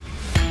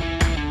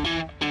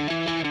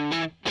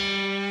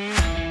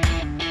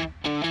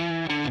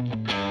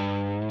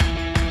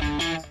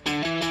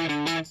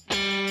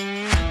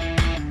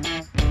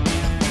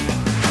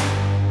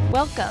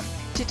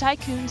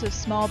Tycoons of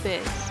Small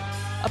Biz,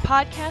 a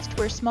podcast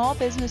where small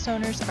business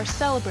owners are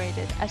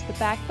celebrated as the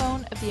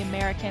backbone of the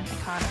American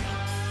economy.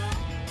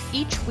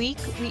 Each week,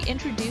 we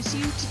introduce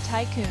you to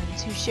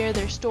tycoons who share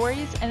their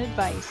stories and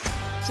advice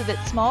so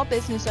that small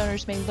business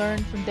owners may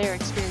learn from their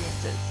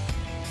experiences.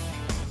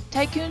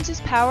 Tycoons is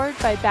powered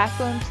by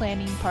Backbone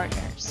Planning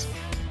Partners.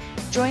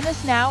 Join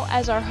us now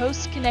as our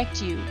hosts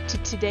connect you to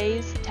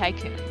today's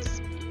tycoons.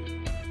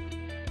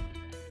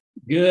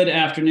 Good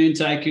afternoon,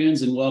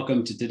 tycoons, and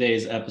welcome to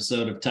today's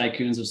episode of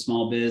Tycoons of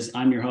Small Biz.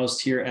 I'm your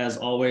host here, as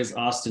always,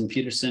 Austin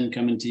Peterson,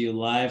 coming to you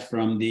live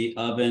from the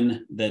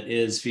oven that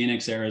is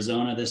Phoenix,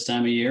 Arizona this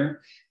time of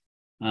year.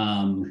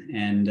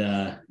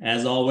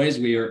 As always,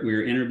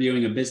 we're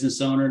interviewing a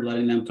business owner,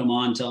 letting them come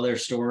on, tell their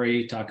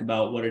story, talk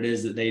about what it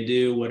is that they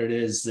do, what it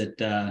is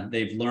that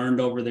they've learned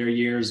over their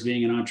years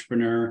being an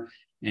entrepreneur,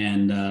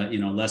 and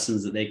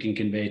lessons that they can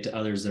convey to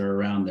others that are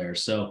around there.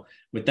 So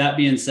with that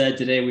being said,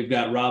 today we've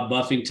got Rob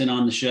Buffington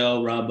on the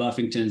show. Rob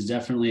Buffington is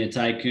definitely a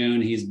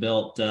tycoon. He's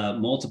built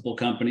multiple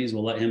companies.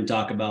 We'll let him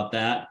talk about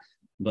that.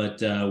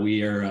 But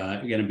we are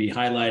going to be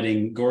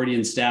highlighting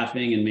Gordian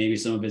Staffing and maybe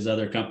some of his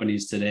other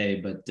companies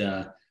today. But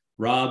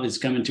Rob is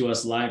coming to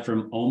us live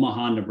from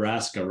Omaha,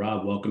 Nebraska.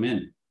 Rob, welcome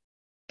in.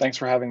 Thanks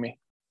for having me.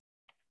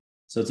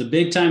 So it's a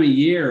big time of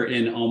year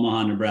in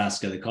Omaha,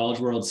 Nebraska, the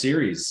College World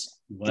Series.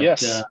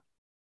 Yes.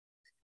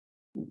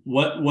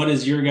 What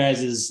is your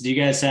guys's? Do you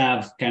guys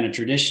have kind of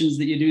traditions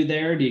that you do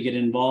there? Do you get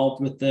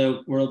involved with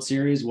the World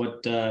Series?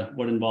 What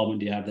involvement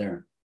do you have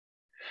there?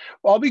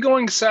 Well, I'll be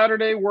going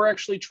Saturday. We're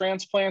actually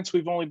transplants.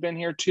 We've only been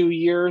here 2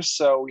 years,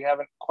 so we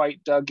haven't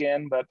quite dug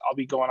in, but I'll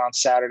be going on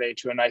Saturday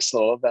to a nice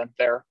little event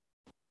there.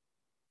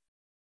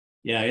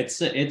 Yeah, it's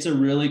a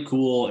really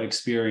cool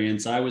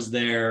experience. I was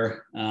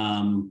there.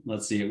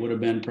 Let's see, it would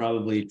have been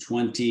probably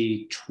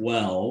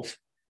 2012.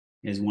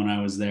 Is when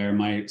I was there.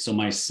 My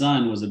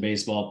son was a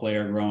baseball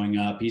player growing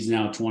up. He's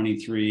now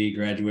 23,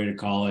 graduated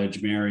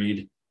college,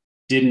 married,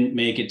 didn't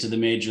make it to the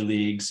major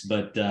leagues,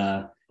 but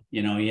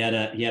he had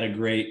a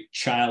great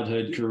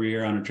childhood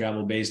career on a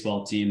travel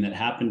baseball team that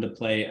happened to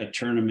play a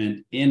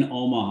tournament in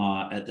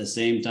Omaha at the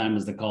same time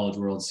as the College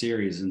World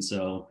Series. And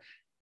so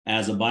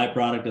as a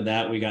byproduct of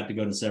that, we got to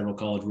go to several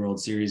College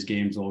World Series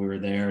games while we were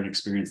there and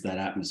experience that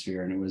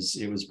atmosphere. And it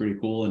was pretty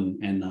cool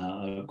and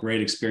a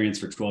great experience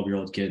for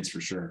 12-year-old kids for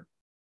sure.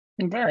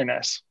 Very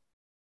nice.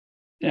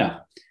 Yeah.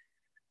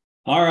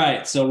 All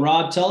right. So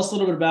Rob, tell us a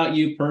little bit about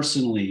you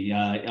personally.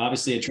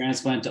 Obviously a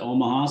transplant to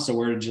Omaha. So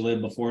where did you live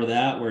before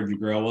that? Where did you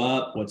grow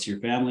up? What's your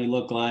family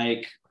look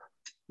like?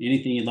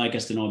 Anything you'd like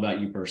us to know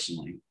about you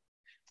personally?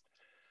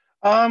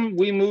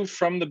 We moved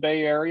from the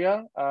Bay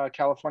Area,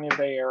 California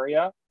Bay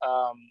Area,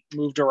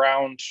 moved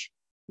around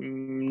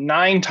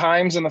 9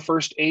 times in the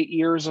first 8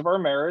 years of our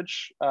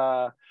marriage.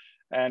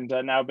 And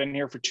now been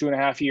here for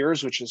 2.5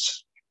 years, which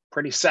is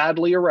pretty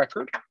sadly a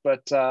record,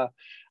 but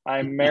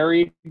I'm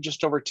married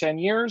just over 10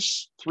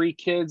 years, 3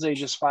 kids,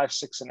 ages 5,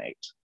 6, and 8.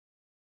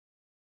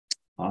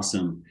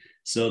 Awesome.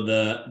 So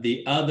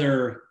the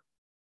other,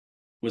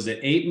 was it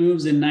 8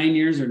 moves in 9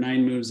 years or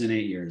 9 moves in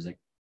 8 years?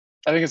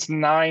 I think it's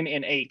 9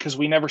 and 8 because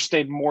we never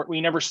stayed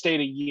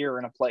a year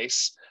in a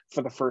place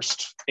for the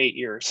first 8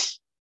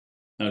 years.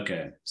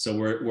 Okay. So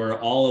were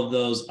all of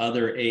those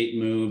other 8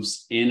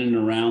 moves in and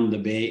around the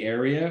Bay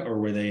Area, or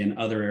were they in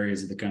other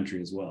areas of the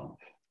country as well?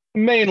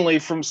 Mainly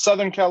from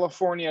Southern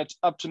California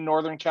up to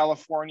Northern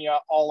California,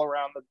 all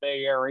around the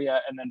Bay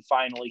Area, and then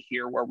finally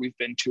here where we've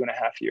been 2.5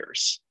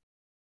 years.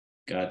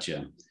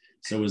 Gotcha.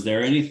 So was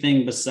there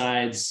anything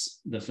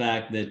besides the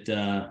fact that,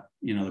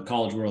 the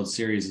College World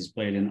Series is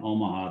played in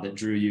Omaha that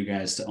drew you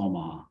guys to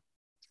Omaha?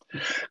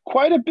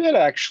 Quite a bit,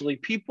 actually.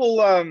 People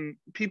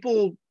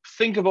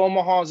think of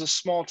Omaha as a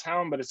small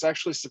town, but it's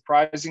actually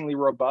surprisingly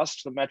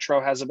robust. The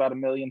metro has about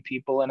 1 million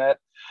people in it.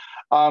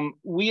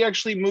 We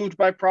actually moved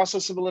by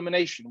process of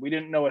elimination. We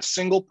didn't know a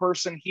single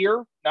person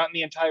here, not in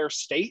the entire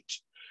state,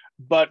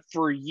 but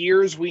for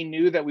years we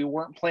knew that we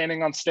weren't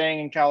planning on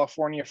staying in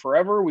California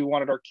forever. We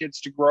wanted our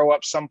kids to grow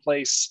up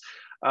someplace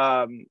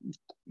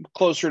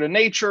closer to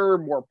nature,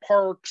 more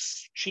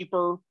parks,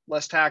 cheaper,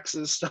 less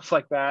taxes, stuff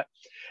like that.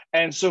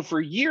 And so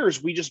for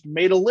years, we just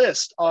made a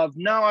list of,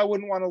 no, I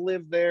wouldn't want to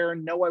live there.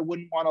 No, I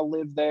wouldn't want to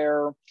live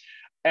there.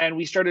 And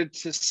we started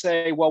to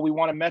say, well, we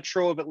want a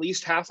metro of at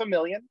least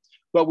 500,000.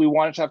 But we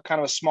wanted to have kind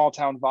of a small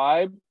town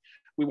vibe.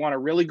 We want a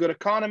really good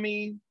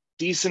economy,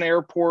 decent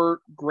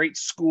airport, great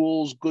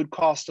schools, good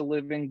cost of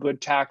living,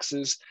 good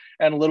taxes.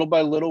 And little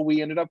by little,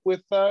 we ended up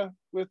with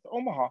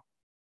Omaha.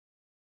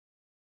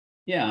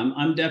 Yeah,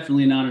 I'm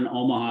definitely not an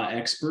Omaha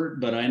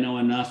expert, but I know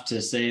enough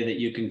to say that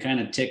you can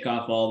kind of tick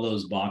off all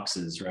those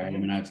boxes, right? Mm-hmm. I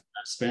mean, I've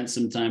spent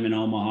some time in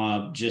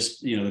Omaha,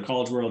 just, the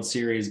College World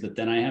Series, but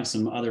then I have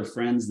some other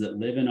friends that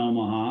live in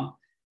Omaha.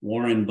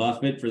 Warren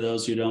Buffett, for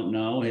those who don't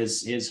know,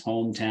 his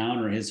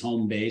hometown or his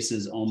home base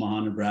is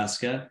Omaha,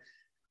 Nebraska.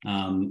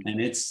 And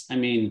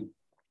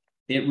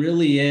it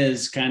really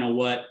is kind of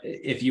what,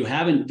 if you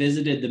haven't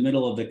visited the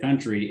middle of the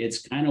country,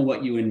 it's kind of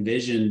what you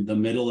envision the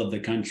middle of the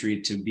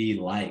country to be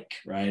like,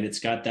 right? It's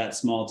got that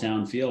small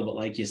town feel, but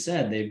like you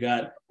said, they've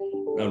got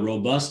a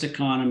robust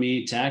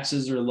economy,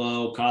 taxes are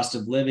low, cost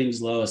of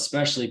living's low,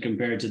 especially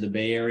compared to the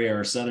Bay Area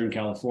or Southern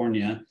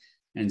California.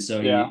 And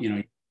so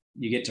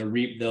you get to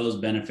reap those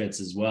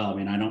benefits as well. I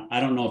mean, I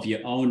don't know if you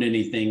owned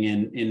anything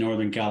in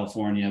Northern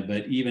California,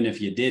 but even if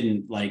you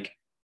didn't, like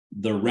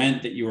the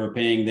rent that you were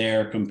paying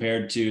there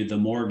compared to the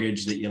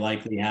mortgage that you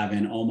likely have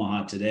in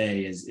Omaha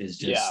today is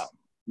just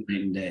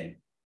night and day.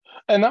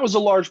 And that was a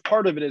large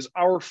part of it. Is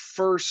our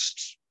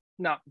first,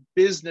 not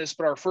business,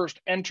 but our first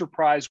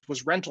enterprise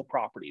was rental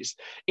properties.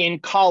 In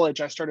college,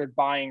 I started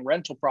buying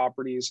rental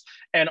properties,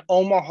 and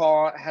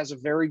Omaha has a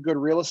very good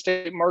real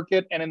estate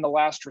market. And in the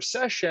last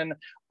recession,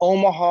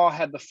 Omaha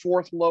had the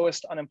fourth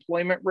lowest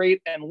unemployment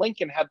rate, and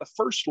Lincoln had the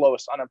first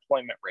lowest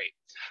unemployment rate.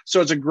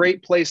 So it's a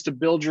great place to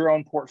build your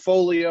own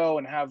portfolio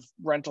and have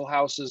rental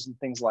houses and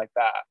things like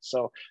that.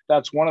 So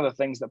that's one of the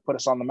things that put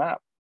us on the map.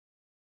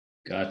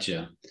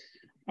 Gotcha.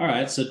 All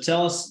right. So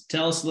tell us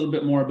a little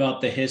bit more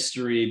about the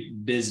history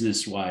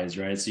business wise,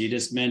 right? So you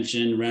just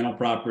mentioned rental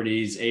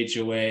properties,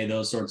 HOA,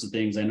 those sorts of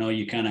things. I know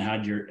you kind of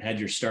had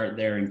your start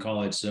there in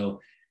college.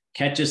 So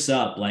catch us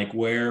up. Like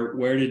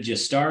where did you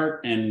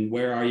start and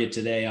where are you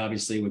today,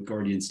 obviously with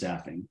Gordian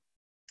Staffing?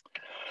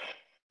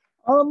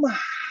 I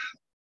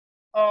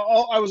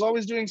was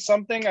always doing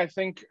something. I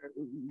think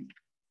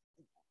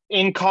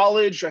in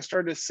college, I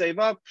started to save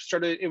up.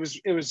 It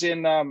was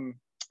in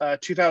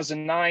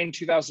 2009,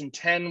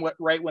 2010,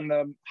 right when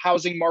the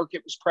housing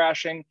market was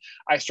crashing.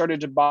 I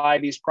started to buy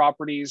these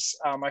properties.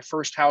 My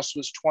first house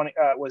was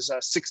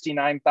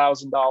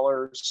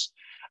 $69,000,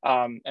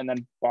 and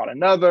then bought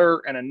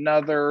another and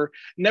another.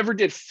 Never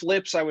did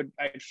flips. I'd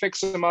fix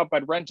them up.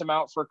 I'd rent them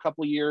out for a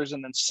couple of years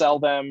and then sell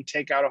them.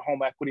 Take out a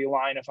home equity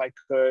line if I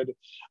could.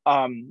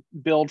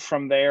 Build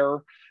from there.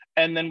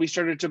 And then we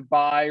started to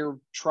buy or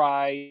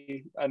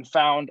try and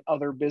found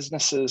other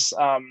businesses.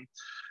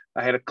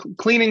 I had a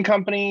cleaning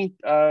company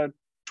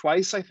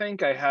twice, I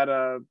think. I had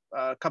a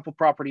couple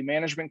property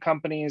management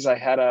companies. I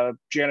had a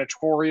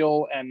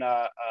janitorial and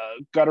a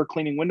gutter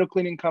cleaning, window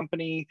cleaning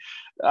company.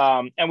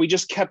 And we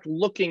just kept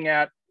looking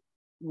at,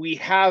 we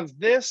have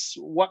this,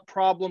 what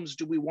problems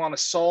do we want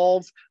to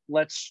solve?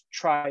 Let's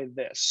try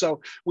this.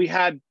 So we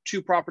had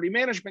two property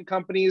management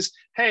companies.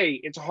 Hey,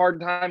 it's a hard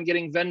time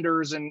getting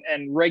vendors and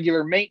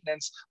regular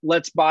maintenance.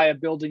 Let's buy a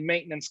building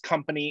maintenance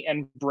company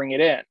and bring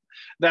it in.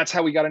 That's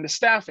how we got into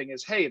staffing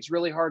is, hey, it's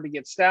really hard to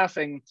get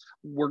staffing.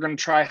 We're going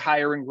to try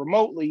hiring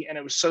remotely. And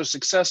it was so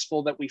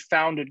successful that we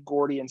founded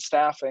Gordian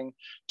Staffing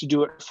to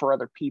do it for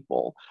other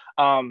people.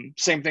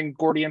 Same thing,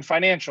 Gordian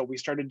Financial. We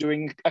started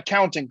doing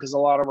accounting because a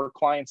lot of our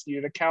clients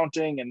needed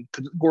accounting, and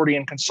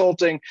Gordian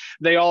Consulting.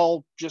 They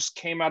all just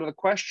came out of the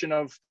question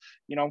of,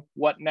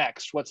 what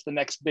next? What's the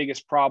next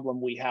biggest problem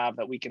we have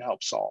that we can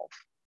help solve?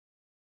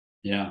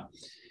 Yeah.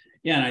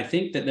 Yeah. And I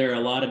think that there are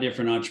a lot of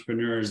different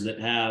entrepreneurs that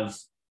have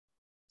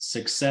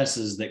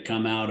successes that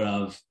come out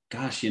of,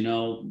 gosh,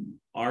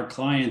 our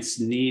clients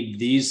need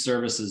these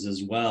services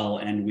as well,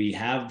 and we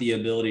have the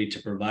ability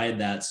to provide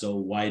that. So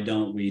why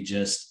don't we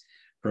just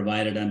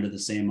provide it under the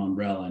same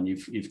umbrella? And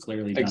you've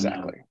clearly done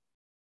exactly.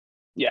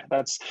 That.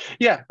 That's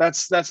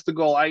the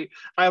goal.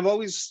 I've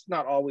always,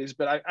 not always,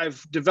 but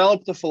I've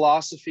developed the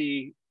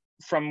philosophy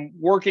from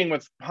working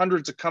with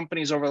hundreds of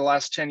companies over the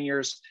last 10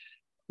 years.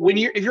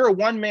 If you're a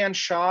one-man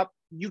shop,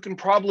 you can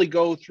probably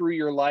go through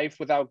your life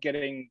without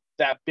getting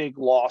that big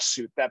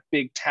lawsuit, that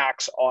big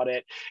tax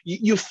audit.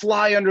 You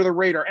fly under the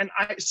radar. And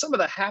some of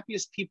the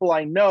happiest people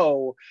I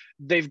know,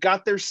 they've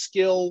got their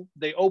skill,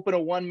 they open a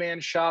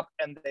one-man shop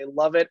and they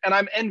love it. And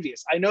I'm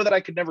envious. I know that I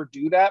could never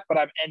do that, but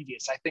I'm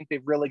envious. I think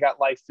they've really got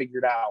life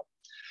figured out.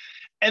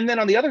 And then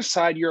on the other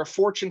side, you're a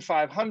Fortune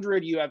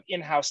 500, you have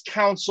in-house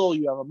counsel,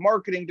 you have a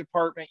marketing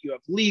department, you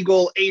have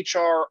legal,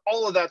 HR,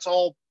 all of that's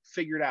all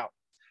figured out.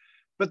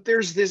 But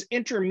there's this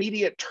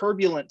intermediate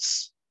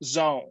turbulence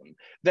zone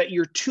that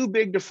you're too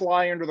big to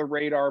fly under the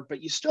radar,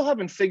 but you still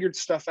haven't figured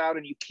stuff out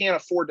and you can't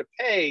afford to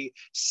pay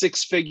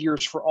six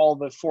figures for all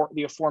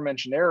the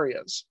aforementioned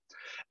areas.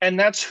 And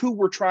that's who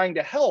we're trying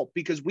to help,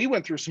 because we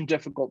went through some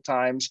difficult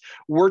times.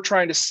 We're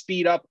trying to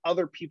speed up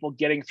other people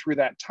getting through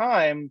that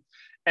time.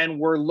 And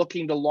we're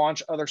looking to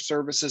launch other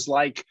services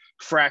like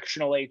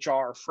fractional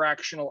HR,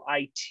 fractional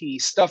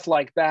IT, stuff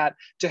like that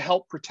to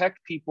help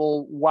protect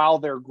people while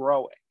they're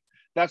growing.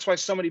 That's why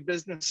so many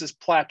businesses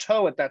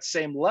plateau at that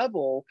same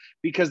level,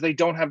 because they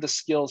don't have the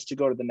skills to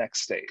go to the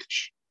next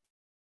stage.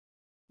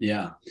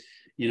 Yeah.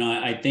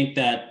 I think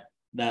that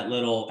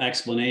little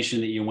explanation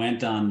that you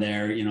went on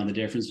there, the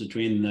difference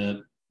between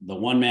the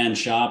one-man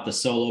shop, the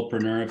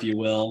solopreneur, if you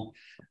will,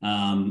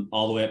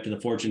 all the way up to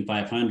the Fortune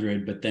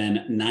 500, but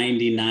then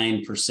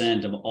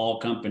 99% of all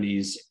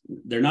companies,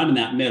 they're not in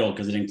that middle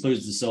because it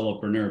includes the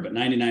solopreneur, but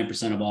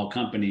 99% of all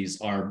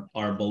companies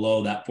are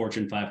below that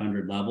Fortune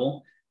 500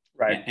 level.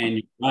 Right. And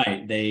you're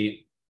right.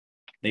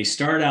 They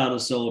start out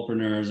as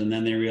solopreneurs and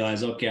then they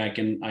realize, okay, I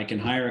can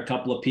hire a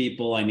couple of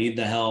people. I need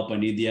the help. I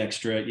need the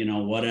extra,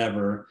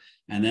 whatever.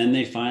 And then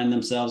they find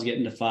themselves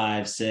getting to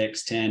 5,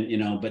 6,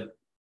 10,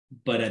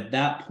 but at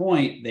that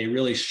point, they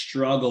really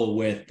struggle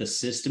with the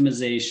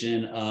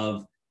systemization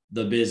of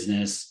the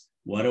business,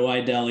 what do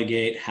I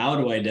delegate? How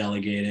do I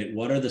delegate it?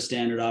 What are the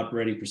standard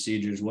operating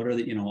procedures? What are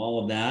the,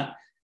 all of that?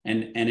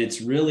 And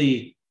it's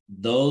really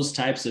those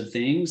types of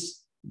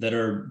things that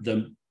are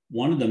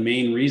one of the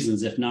main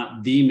reasons, if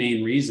not the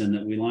main reason,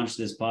 that we launched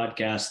this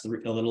podcast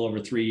a little over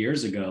 3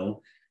 years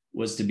ago,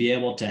 was to be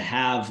able to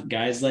have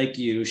guys like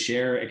you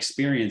share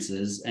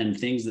experiences and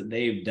things that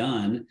they've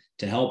done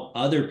to help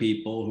other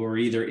people who are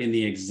either in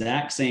the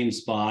exact same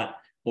spot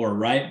or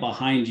right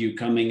behind you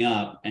coming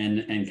up,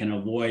 and can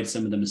avoid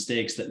some of the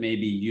mistakes that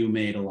maybe you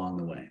made along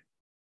the way.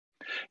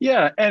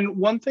 Yeah. And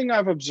one thing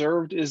I've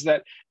observed is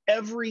that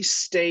every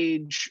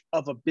stage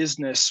of a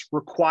business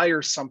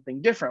requires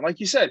something different. Like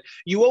you said,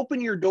 you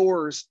open your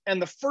doors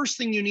and the first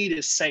thing you need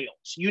is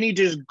sales. You need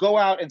to just go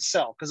out and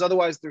sell, because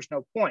otherwise there's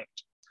no point.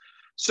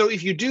 So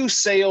if you do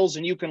sales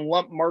and you can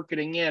lump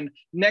marketing in,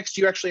 next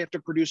you actually have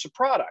to produce a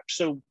product.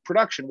 So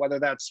production, whether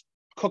that's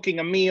cooking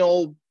a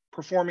meal,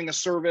 performing a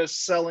service,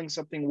 selling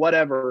something,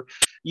 whatever,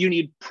 you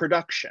need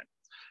production.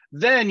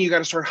 Then you got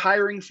to start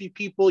hiring a few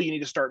people. You need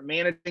to start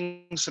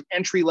managing some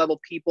entry-level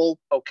people.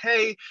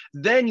 Okay.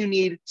 Then you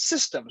need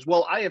systems.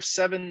 Well, I have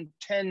 7,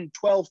 10,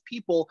 12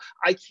 people.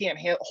 I can't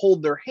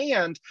hold their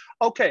hand.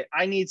 Okay.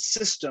 I need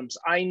systems.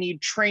 I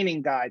need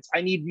training guides.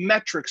 I need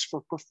metrics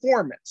for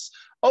performance.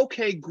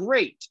 Okay,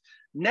 great.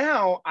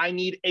 Now I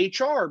need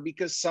HR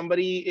because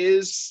somebody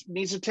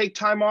needs to take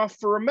time off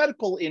for a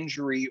medical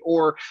injury,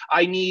 or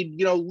I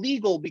need,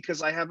 legal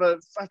because I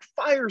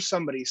fire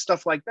somebody,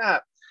 stuff like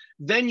that.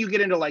 Then you get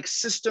into like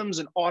systems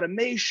and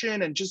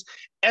automation, and just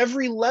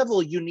every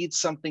level you need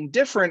something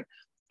different.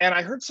 And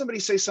I heard somebody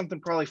say something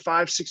probably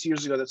 5, 6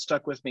 years ago that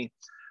stuck with me.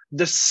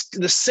 The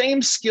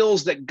same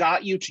skills that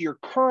got you to your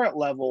current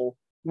level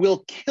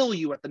will kill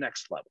you at the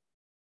next level.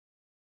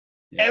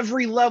 Yeah.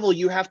 Every level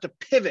you have to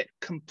pivot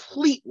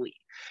completely.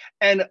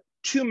 And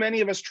too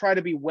many of us try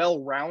to be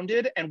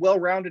well-rounded, and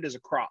well-rounded is a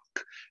crock.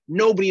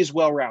 Nobody is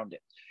well-rounded.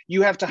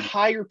 You have to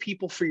hire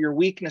people for your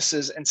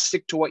weaknesses and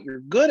stick to what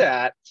you're good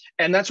at.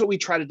 And that's what we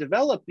try to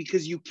develop,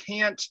 because you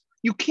can't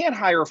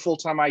hire a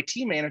full-time IT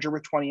manager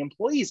with 20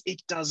 employees.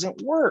 It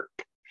doesn't work.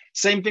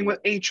 Same thing with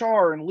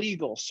HR and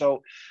legal.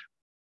 So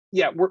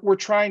yeah, we're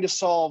trying to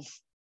solve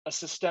a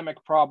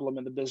systemic problem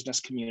in the business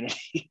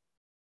community.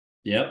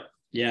 Yep.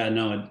 Yeah,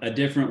 no, a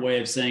different way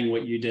of saying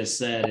what you just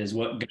said is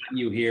what got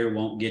you here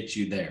won't get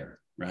you there,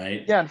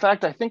 right? Yeah, in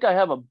fact, I think I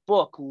have a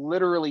book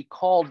literally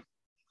called...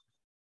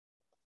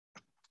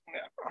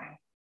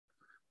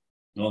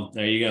 Well,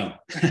 there you go.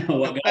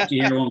 What got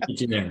you here won't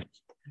get you there.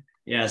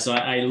 Yeah, so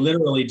I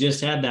literally just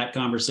had that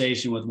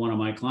conversation with one of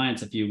my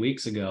clients a few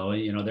weeks ago.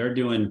 They're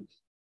doing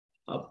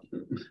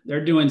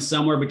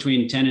somewhere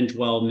between 10 and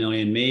 12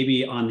 million,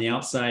 maybe on the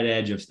outside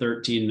edge of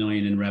 13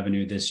 million in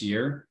revenue this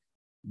year.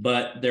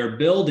 But they're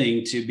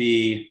building to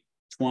be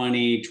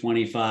 20,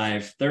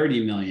 25,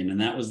 30 million.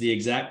 And that was the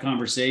exact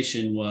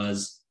conversation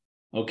was,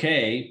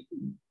 okay,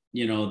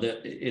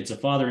 it's a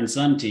father and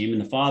son team,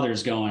 and the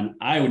father's going,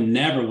 I would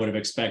have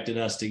expected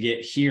us to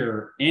get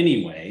here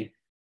anyway.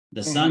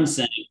 The son's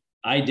saying,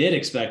 I did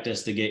expect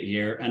us to get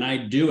here, and I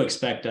do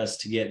expect us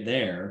to get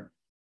there,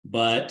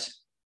 but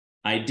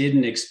I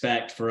didn't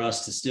expect for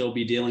us to still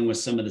be dealing with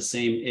some of the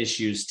same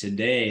issues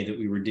today that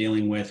we were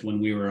dealing with when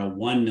we were a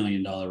 $1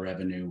 million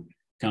revenue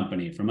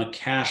company, from a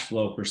cash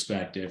flow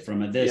perspective,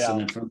 from a this and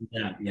then from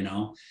that,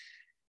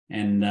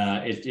 and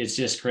it's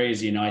just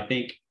crazy. I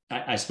think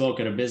I spoke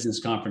at a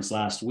business conference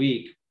last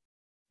week,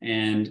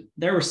 and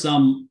there were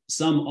some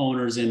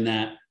owners in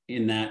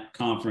that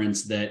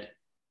conference that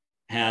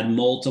had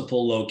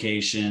multiple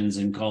locations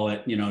and call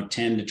it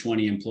 10 to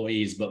 20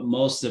 employees, but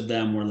most of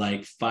them were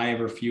like 5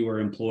 or fewer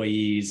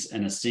employees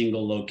and a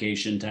single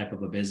location type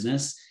of a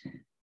business.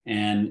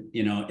 And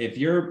if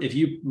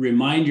you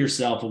remind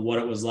yourself of what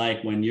it was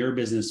like when your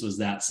business was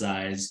that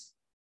size,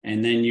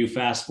 and then you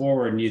fast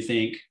forward and you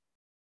think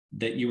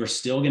that you are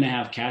still going to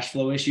have cash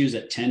flow issues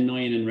at 10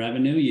 million in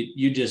revenue,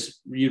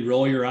 you'd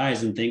roll your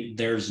eyes and think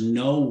there's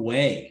no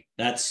way.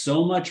 That's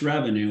so much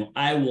revenue.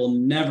 I will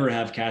never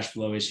have cash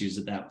flow issues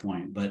at that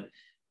point. But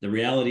the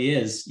reality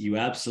is you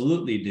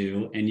absolutely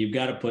do. And you've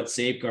got to put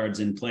safeguards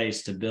in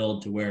place to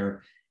build to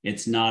where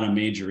it's not a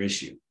major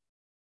issue.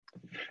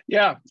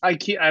 Yeah, I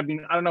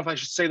don't know if I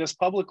should say this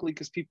publicly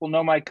because people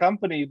know my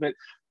company, but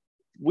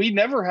we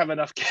never have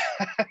enough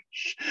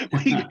cash.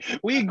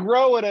 We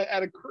grow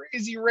at a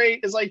crazy rate.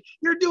 It's like,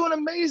 you're doing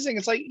amazing.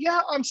 It's like, yeah,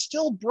 I'm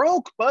still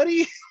broke,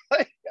 buddy.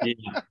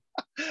 Yeah.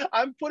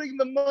 I'm putting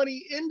the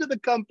money into the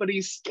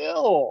company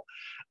still.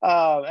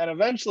 And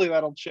eventually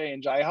that'll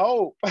change, I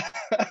hope.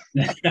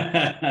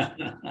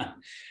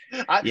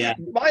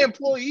 My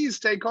employees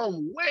take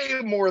home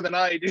way more than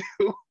I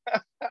do.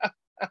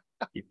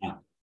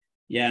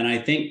 Yeah. And I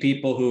think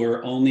people who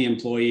are only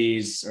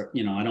employees, or,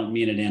 I don't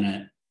mean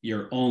it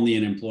you're only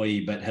an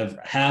employee, but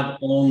have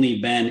only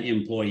been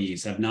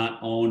employees, have not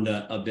owned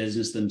a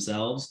business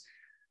themselves.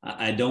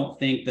 I don't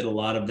think that a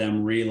lot of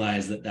them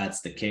realize that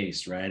that's the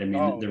case, right? I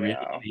mean, the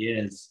reality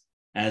is,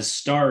 as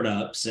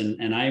startups, and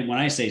when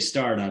I say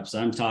startups,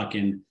 I'm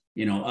talking,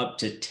 up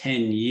to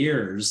 10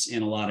 years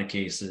in a lot of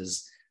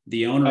cases.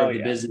 the owner Oh, of the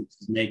yeah. business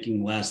is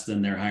making less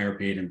than their higher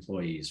paid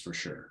employees for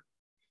sure.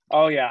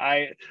 Oh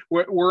yeah,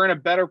 we're in a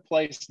better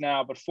place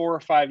now, but 4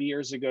 or 5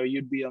 years ago,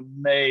 you'd be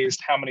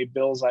amazed how many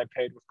bills I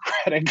paid with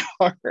credit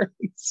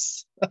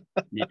cards.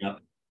 Yep.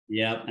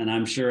 Yep. And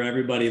I'm sure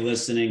everybody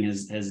listening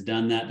has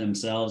done that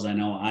themselves. I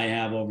know I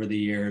have over the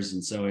years.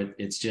 And so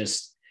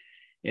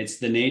it's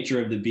the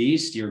nature of the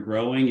beast. You're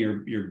growing,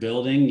 you're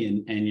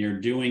building, and you're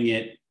doing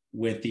it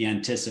with the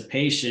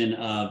anticipation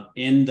of,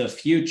 in the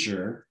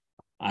future,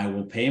 I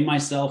will pay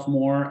myself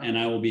more and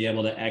I will be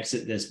able to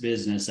exit this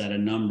business at a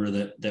number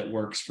that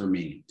works for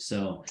me.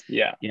 So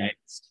Yeah.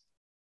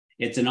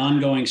 It's an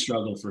ongoing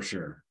struggle for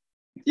sure.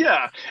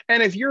 Yeah.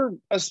 And if you're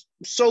a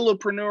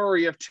solopreneur,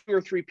 you have 2 or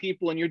 3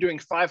 people and you're doing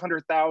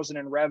 500,000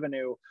 in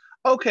revenue,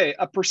 okay,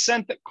 a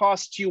percent that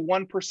costs you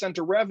 1%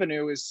 of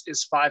revenue is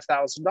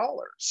 $5,000.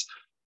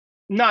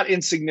 Not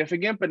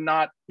insignificant, but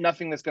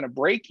nothing that's going to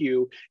break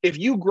you. If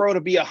you grow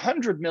to be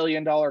 $100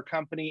 million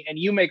company and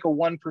you make a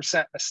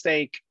 1%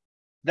 mistake,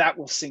 that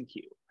will sink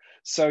you.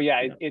 So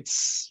yeah.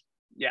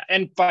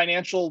 And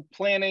financial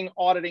planning,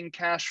 auditing,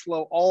 cash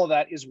flow, all of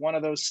that is one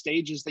of those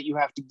stages that you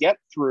have to get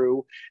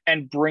through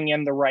and bring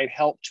in the right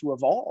help to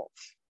evolve.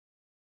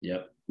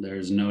 Yep.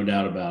 There's no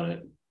doubt about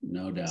it.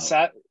 No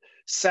doubt.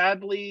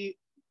 Sadly,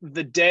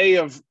 the day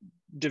of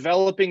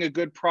developing a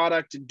good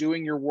product and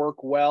doing your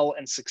work well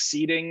and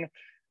succeeding,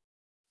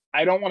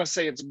 I don't want to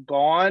say it's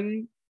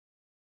gone,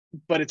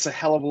 but it's a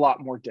hell of a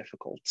lot more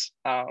difficult.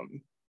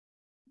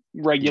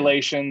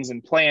 Regulations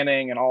and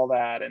planning and all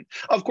that, and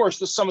of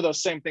course some of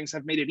those same things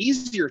have made it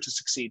easier to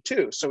succeed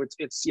too. So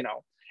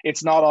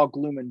it's not all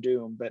gloom and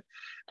doom, but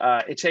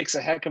it takes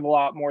a heck of a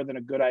lot more than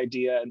a good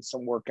idea and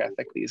some work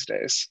ethic these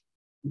days.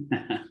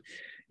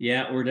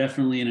 Yeah, we're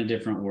definitely in a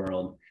different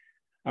world.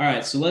 All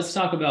right, so let's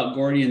talk about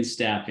Gordian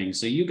Staffing.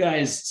 So you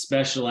guys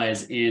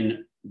specialize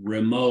in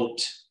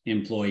remote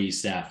employee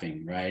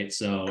staffing, right?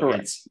 So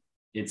Correct.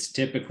 it's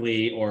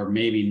typically, or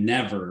maybe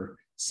never,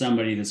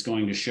 somebody that's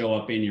going to show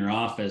up in your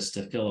office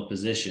to fill a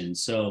position.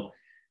 So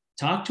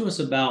talk to us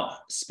about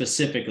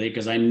specifically,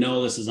 because I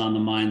know this is on the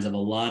minds of a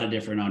lot of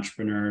different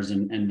entrepreneurs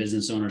and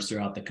business owners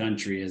throughout the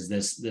country, is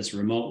this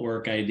remote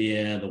work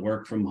idea, the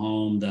work from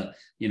home,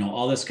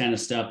 all this kind of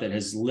stuff that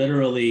has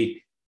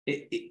literally,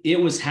 it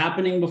was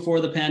happening before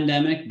the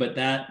pandemic, but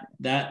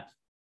that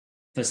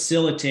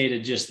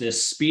facilitated just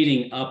this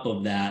speeding up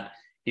of that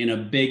in a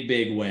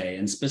big way.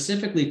 And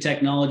specifically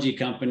technology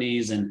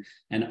companies and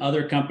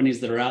other companies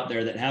that are out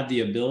there that have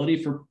the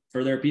ability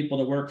for their people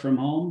to work from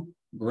home,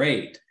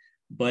 great.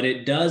 But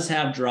it does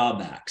have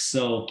drawbacks.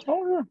 So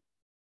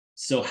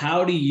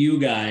how do you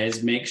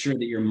guys make sure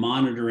that you're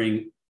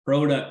monitoring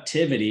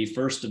productivity,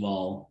 first of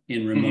all,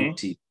 in remote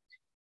teams?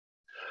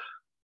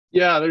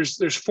 Yeah,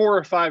 there's 4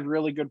 or 5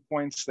 really good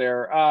points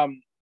there.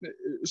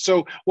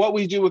 So what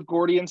we do with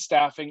Gordian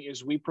Staffing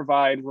is we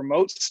provide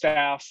remote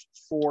staff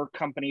for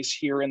companies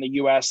here in the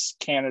US,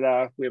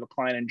 Canada. We have a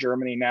client in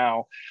Germany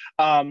now,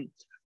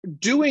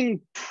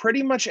 doing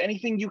pretty much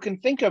anything you can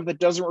think of that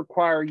doesn't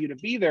require you to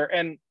be there.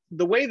 And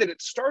the way that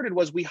it started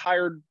was we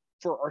hired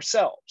for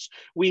ourselves.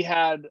 We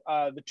had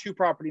the 2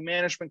 property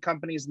management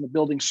companies and the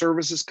building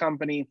services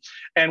company,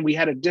 and we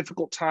had a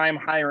difficult time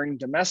hiring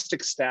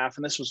domestic staff.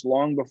 And this was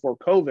long before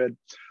COVID.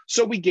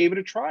 So we gave it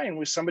a try, and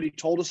when somebody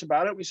told us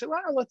about it, we said,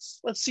 well,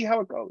 let's see how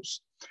it goes.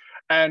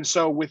 And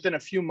so within a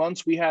few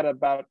months, we had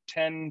about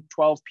 10,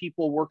 12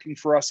 people working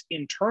for us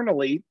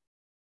internally.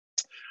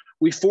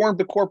 We formed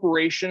the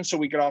corporation so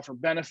we could offer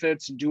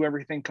benefits and do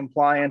everything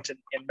compliant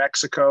in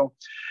Mexico.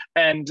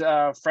 And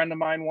a friend of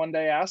mine one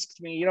day asked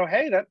me,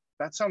 hey,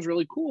 that sounds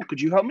really cool.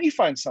 Could you help me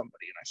find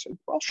somebody? And I said,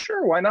 well,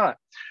 sure, why not?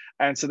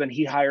 And so then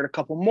he hired a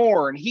couple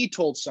more, and he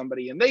told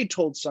somebody, and they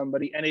told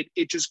somebody, and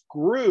it just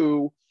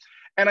grew.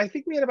 And I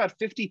think we had about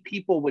 50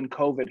 people when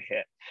COVID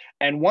hit.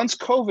 And once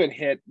COVID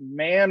hit,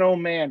 man, oh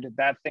man, did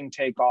that thing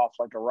take off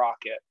like a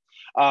rocket.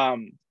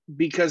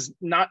 Because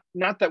not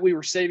that we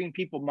were saving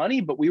people money,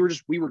 but we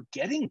were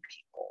getting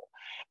people.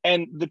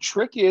 And the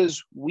trick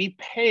is we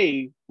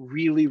pay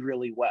really,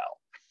 really well.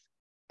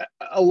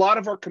 A lot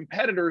of our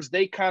competitors,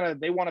 they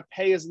want to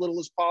pay as little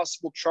as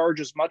possible,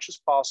 charge as much as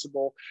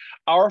possible.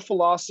 Our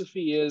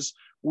philosophy is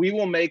we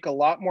will make a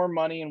lot more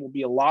money and will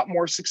be a lot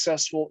more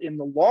successful in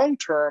the long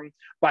term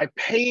by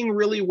paying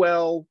really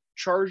well,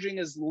 charging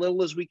as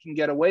little as we can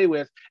get away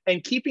with,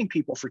 and keeping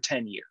people for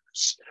 10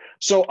 years.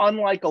 So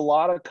unlike a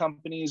lot of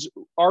companies,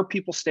 our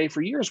people stay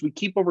for years. We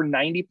keep over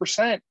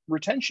 90%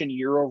 retention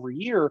year over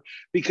year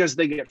because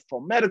they get full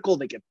medical,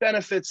 they get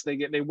benefits,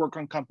 they work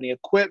on company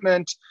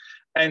equipment.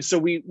 And so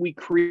we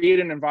create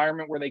an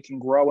environment where they can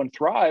grow and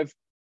thrive.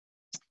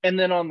 And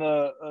then on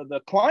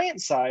the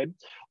client side,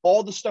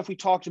 all the stuff we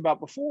talked about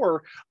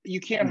before, you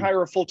can't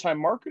hire a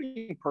full-time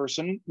marketing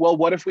person. Well,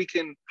 what if we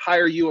can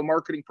hire you a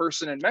marketing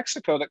person in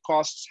Mexico that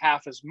costs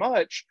half as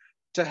much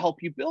to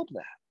help you build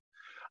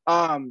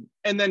that?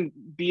 And then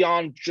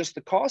beyond just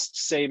the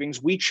cost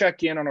savings, we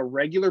check in on a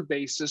regular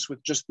basis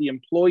with just the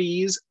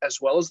employees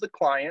as well as the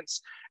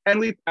clients.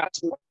 And we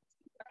pass along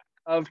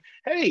of,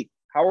 hey,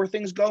 how are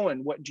things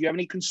going? What do you have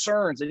any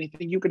concerns?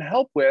 Anything you can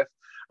help with?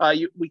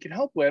 we can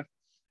help with.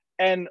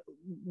 And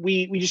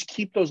we just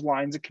keep those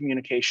lines of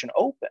communication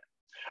open.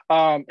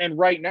 And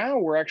right now,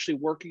 we're actually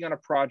working on a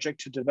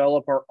project to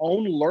develop our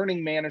own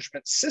learning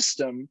management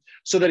system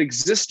so that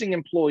existing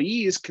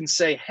employees can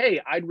say, hey,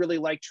 I'd really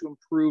like to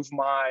improve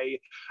my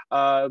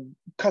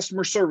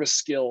customer service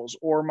skills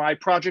or my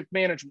project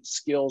management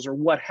skills or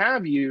what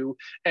have you.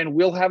 And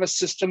we'll have a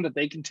system that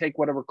they can take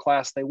whatever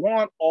class they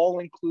want, all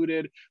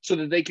included, so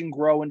that they can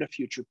grow into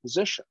future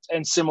positions.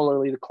 And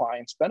similarly, the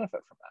clients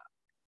benefit from that.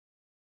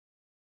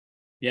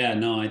 Yeah,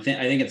 no, I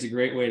think it's a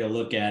great way to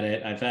look at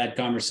it. I've had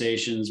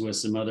conversations with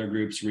some other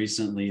groups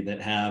recently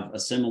that have a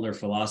similar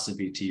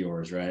philosophy to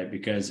yours, right?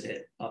 Because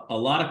a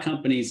lot of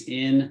companies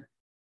in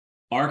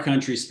our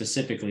country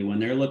specifically,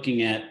 when they're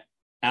looking at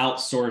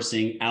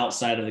outsourcing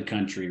outside of the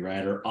country,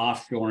 right, or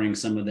offshoring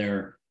some of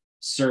their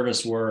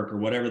service work or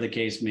whatever the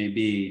case may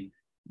be,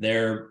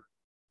 their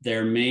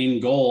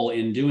main goal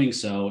in doing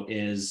so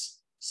is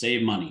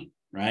save money,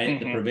 right?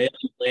 Mm-hmm. The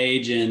prevailing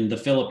wage in the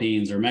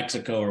Philippines or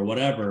Mexico or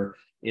whatever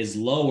is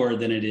lower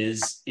than it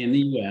is in the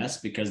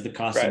US because the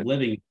cost of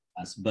living is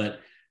less,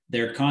 but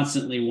they're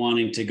constantly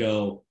wanting to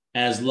go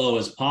as low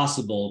as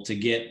possible to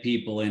get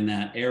people in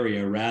that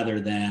area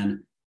rather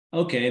than,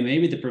 okay,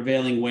 maybe the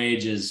prevailing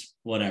wage is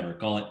whatever,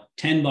 call it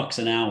 $10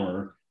 an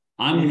hour.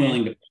 I'm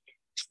willing to pay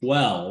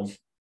 12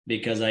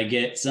 because I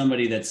get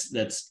somebody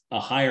that's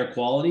a higher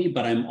quality,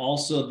 but I'm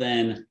also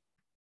then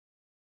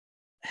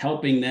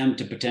helping them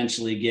to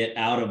potentially get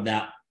out of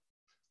that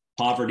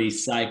poverty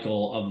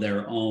cycle of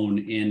their own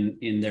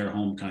in their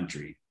home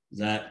country. Does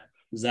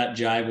that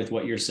jive with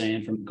what you're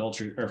saying from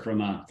culture or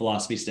from a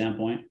philosophy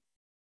standpoint?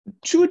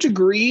 To a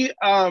degree.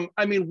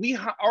 I mean,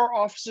 our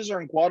offices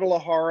are in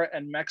Guadalajara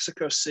and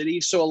Mexico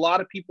City. So a lot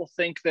of people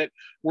think that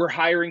we're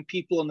hiring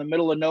people in the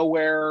middle of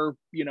nowhere,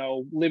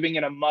 living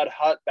in a mud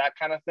hut, that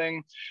kind of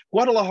thing.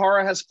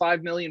 Guadalajara has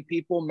 5 million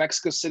people.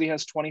 Mexico City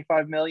has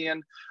 25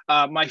 million.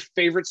 My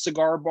favorite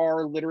cigar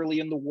bar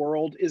literally in the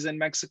world is in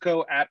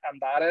Mexico at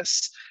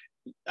Andares.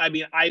 I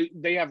mean,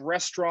 they have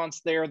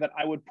restaurants there that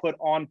I would put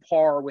on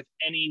par with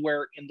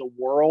anywhere in the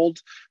world.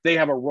 They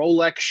have a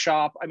Rolex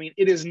shop. I mean,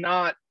 it is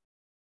not,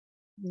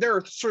 there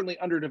are certainly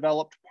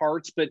underdeveloped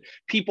parts, but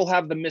people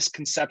have the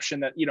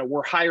misconception that,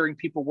 we're hiring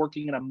people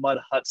working in a mud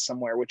hut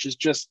somewhere, which is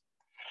just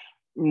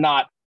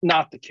not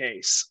the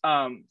case.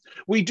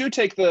 We do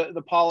take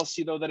the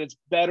policy, though, that it's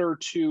better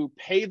to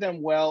pay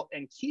them well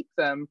and keep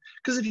them,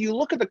 because if you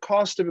look at the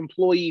cost of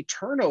employee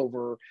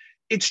turnover,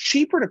 it's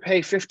cheaper to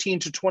pay 15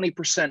 to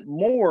 20%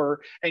 more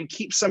and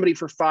keep somebody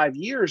for 5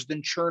 years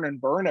than churn and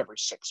burn every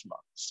 6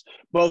 months,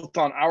 both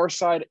on our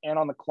side and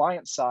on the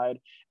client side.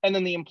 And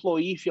then the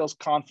employee feels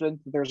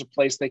confident that there's a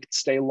place they could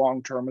stay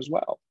long-term as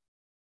well.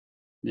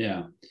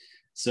 Yeah.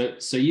 So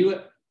you,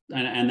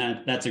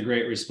 and that's a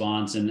great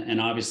response. And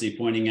obviously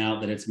pointing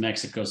out that it's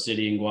Mexico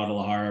City and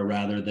Guadalajara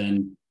rather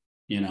than,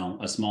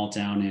 a small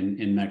town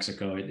in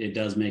Mexico, it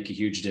does make a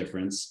huge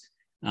difference.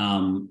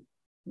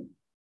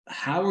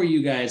 How are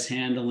you guys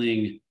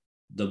handling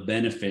the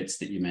benefits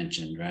that you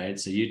mentioned, right?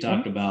 So you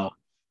talked about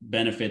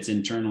benefits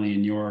internally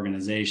in your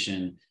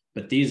organization,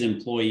 but these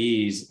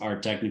employees are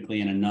technically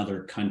in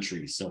another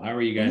country. So how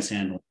are you guys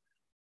handling?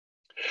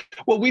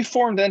 Well, we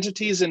formed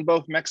entities in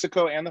both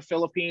Mexico and the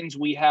Philippines.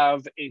 We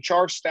have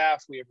HR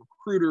staff, we have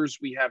recruiters,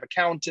 we have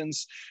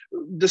accountants,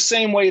 the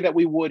same way that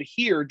we would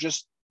here,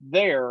 just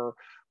there.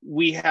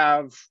 We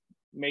have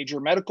major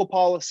medical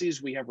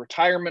policies, we have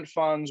retirement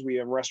funds, we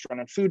have restaurant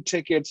and food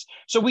tickets.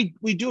 So we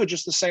do it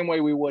just the same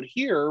way we would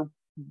here.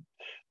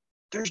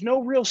 There's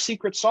no real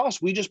secret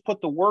sauce. We just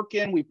put the work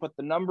in, we put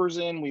the numbers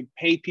in, we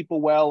pay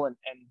people well and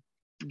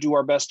do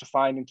our best to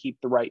find and keep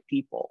the right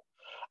people.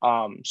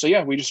 So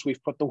yeah,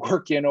 we've put the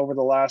work in over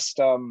the last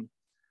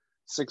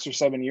 6 or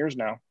 7 years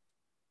now.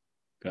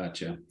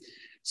 Gotcha.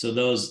 So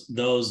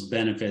those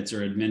benefits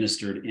are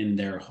administered in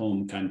their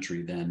home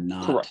country then,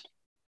 not correct.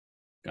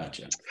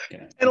 Gotcha.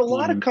 Okay. And a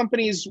lot of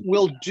companies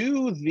will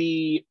do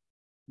the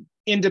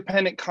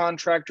independent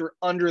contractor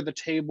under the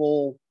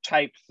table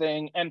type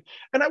thing. And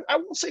I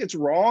won't say it's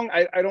wrong.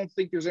 I don't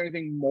think there's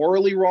anything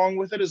morally wrong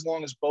with it as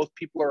long as both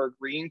people are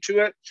agreeing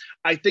to it.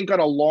 I think on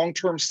a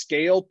long-term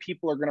scale,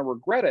 people are going to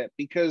regret it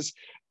because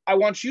I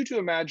want you to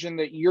imagine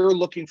that you're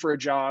looking for a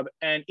job.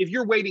 And if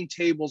you're waiting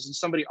tables and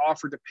somebody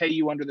offered to pay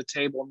you under the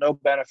table, no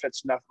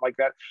benefits, nothing like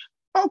that.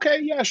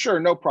 Okay, yeah, sure,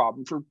 no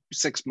problem for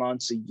 6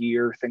 months, a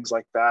year, things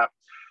like that.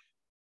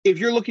 If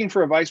you're looking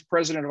for a vice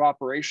president of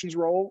operations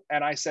role,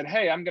 and I said,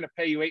 hey, I'm going to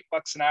pay you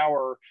 $8 an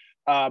hour,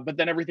 but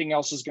then everything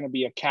else is going to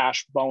be a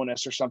cash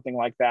bonus or something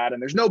like that,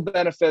 and there's no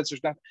benefits,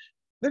 there's nothing,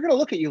 they're going to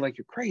look at you like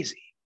you're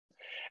crazy.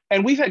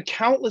 And we've had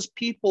countless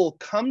people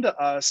come to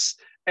us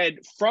and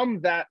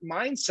from that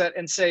mindset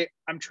and say,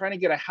 I'm trying to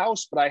get a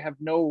house, but I have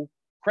no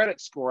credit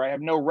score, I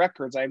have no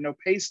records, I have no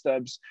pay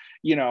stubs.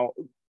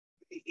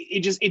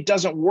 It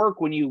doesn't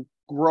work when you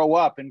grow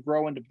up and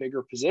grow into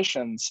bigger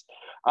positions.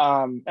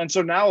 And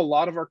so now a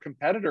lot of our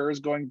competitors,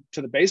 going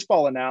to the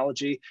baseball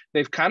analogy,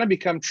 they've kind of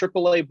become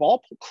AAA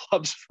ball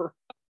clubs for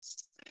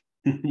us.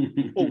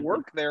 People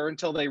work there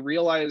until they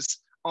realize,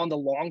 on the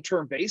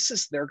long-term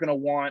basis, they're going to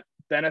want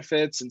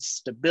benefits and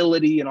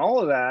stability and all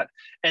of that.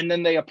 And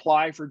then they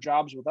apply for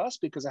jobs with us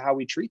because of how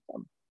we treat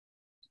them.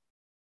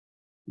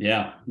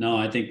 Yeah, no,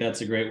 I think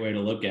that's a great way to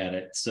look at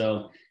it.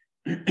 So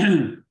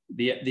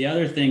the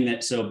other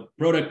thing so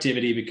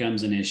productivity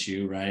becomes an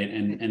issue, right?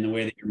 And the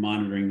way that you're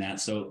monitoring that.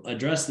 So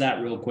address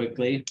that real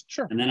quickly.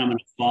 Sure. And then I'm going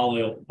to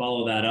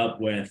follow that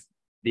up with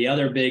the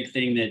other big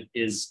thing that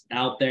is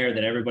out there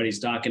that everybody's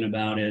talking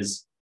about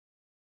is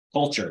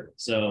culture.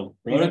 So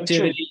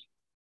productivity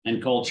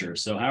and culture.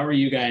 So how are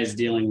you guys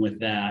dealing with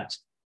that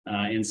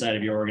inside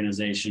of your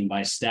organization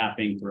by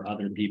staffing for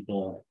other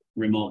people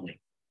remotely?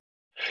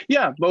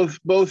 Yeah,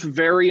 both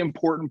very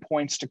important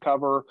points to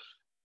cover.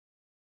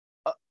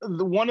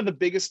 One of the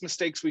biggest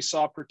mistakes we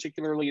saw,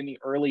 particularly in the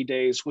early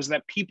days, was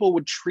that people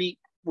would treat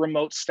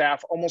remote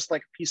staff almost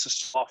like a piece of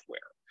software.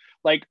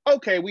 Like,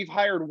 okay, we've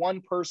hired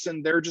one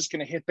person, they're just going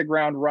to hit the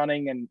ground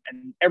running and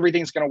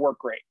everything's going to work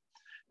great.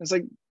 It's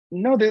like,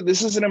 no,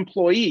 this is an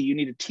employee. You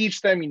need to teach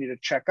them, you need to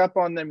check up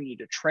on them, you need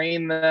to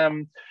train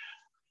them.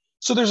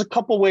 So there's a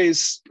couple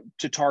ways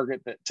to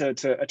target that,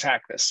 to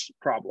attack this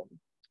problem.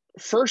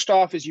 First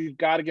off is you've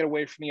got to get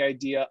away from the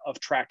idea of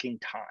tracking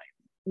time.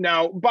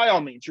 Now, by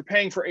all means, you're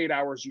paying for 8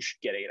 hours, you should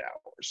get 8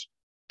 hours.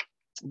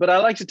 But I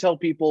like to tell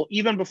people,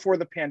 even before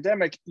the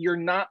pandemic, you're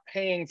not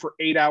paying for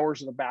 8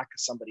 hours in the back of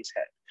somebody's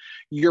head.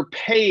 You're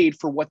paid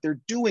for what they're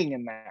doing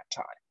in that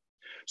time.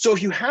 So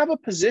if you have a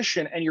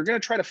position and you're going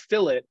to try to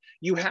fill it,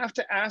 you have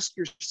to ask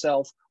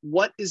yourself,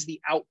 what is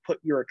the output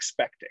you're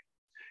expecting?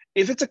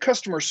 If it's a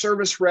customer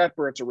service rep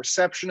or it's a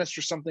receptionist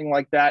or something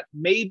like that,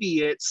 maybe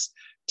it's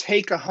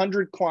take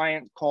 100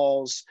 client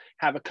calls,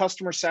 have a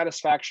customer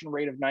satisfaction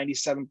rate of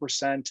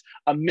 97%,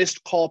 a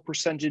missed call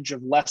percentage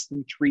of less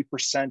than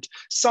 3%,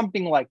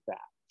 something like that.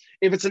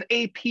 If it's an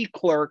AP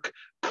clerk,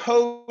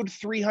 code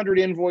 300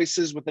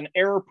 invoices with an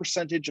error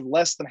percentage of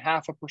less than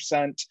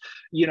 0.5%.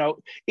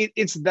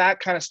 It's that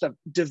kind of stuff.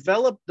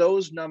 Develop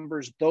those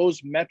numbers,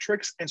 those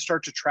metrics, and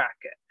start to track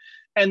it.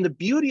 And the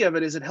beauty of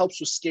it is it helps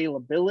with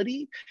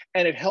scalability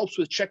and it helps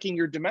with checking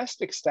your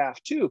domestic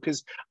staff too.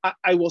 Because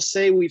I will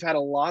say we've had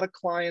a lot of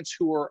clients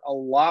who are a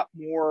lot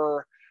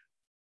more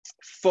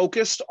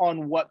focused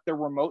on what their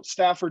remote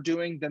staff are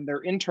doing than their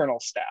internal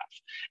staff.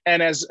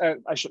 And as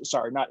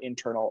not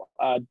internal,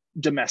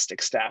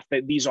 domestic staff.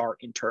 These are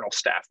internal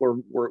staff.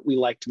 We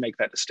like to make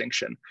that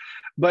distinction.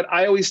 But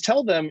I always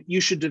tell them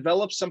you should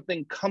develop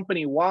something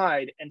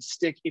company-wide and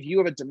stick. If you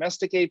have a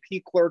domestic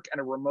AP clerk and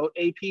a remote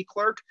AP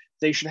clerk,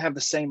 they should have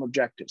the same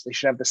objectives. They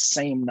should have the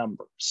same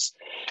numbers.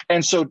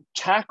 And so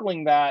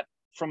tackling that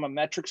from a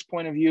metrics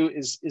point of view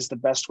is the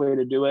best way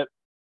to do it.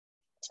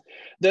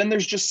 Then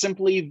there's just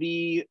simply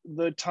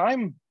the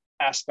time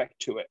aspect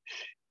to it.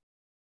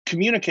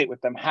 Communicate with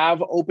them,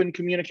 have open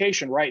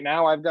communication. Right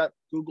now, I've got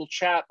Google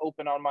Chat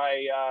open on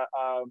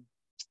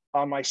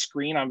my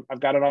screen. I've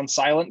got it on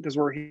silent because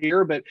we're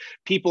here, but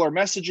people are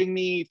messaging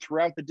me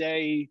throughout the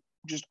day,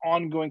 just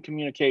ongoing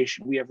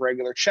communication. We have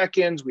regular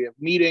check-ins, we have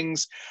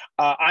meetings.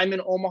 I'm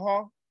in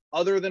Omaha.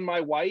 Other than my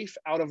wife,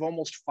 out of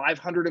almost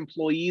 500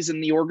 employees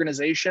in the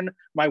organization,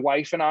 my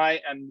wife and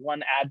I and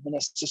one admin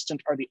assistant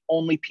are the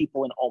only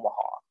people in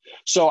Omaha.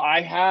 So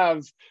I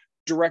have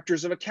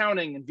directors of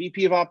accounting and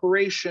VP of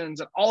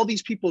operations and all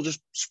these people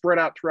just spread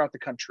out throughout the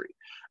country.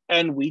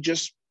 And we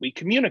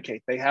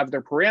communicate. They have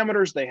their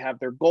parameters, they have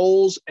their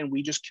goals, and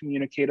we just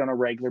communicate on a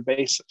regular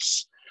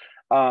basis.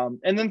 And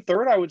then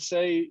third, I would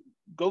say,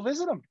 go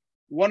visit them.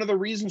 One of the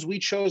reasons we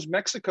chose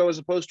Mexico as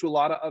opposed to a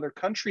lot of other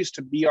countries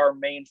to be our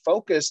main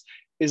focus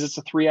is it's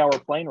a 3-hour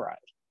plane ride.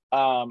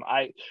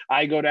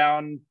 I go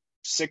down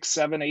 6,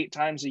 7, 8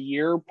 times a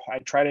year. I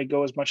try to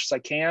go as much as I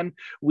can.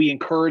 We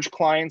encourage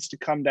clients to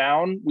come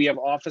down. We have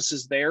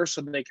offices there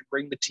so that they can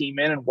bring the team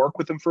in and work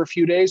with them for a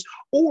few days.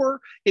 Or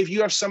if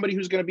you have somebody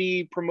who's going to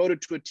be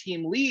promoted to a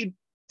team lead,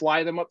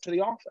 fly them up to the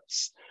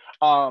office.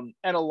 And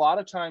a lot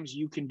of times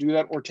you can do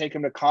that or take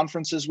them to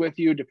conferences with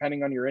you,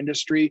 depending on your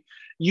industry.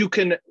 You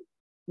can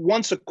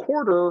once a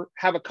quarter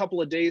have a couple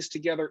of days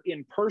together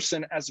in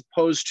person as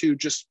opposed to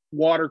just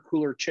water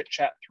cooler chit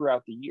chat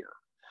throughout the year.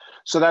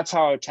 So that's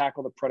how I would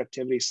tackle the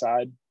productivity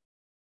side.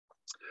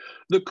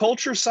 The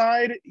culture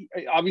side,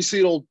 obviously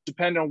it'll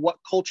depend on what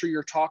culture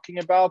you're talking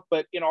about,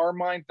 but in our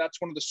mind,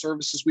 that's one of the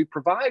services we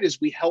provide is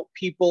we help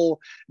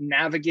people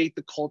navigate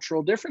the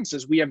cultural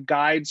differences. We have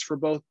guides for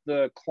both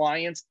the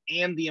clients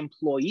and the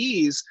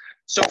employees.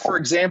 So for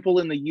example,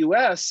 in the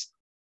US,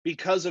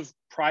 because of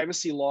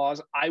privacy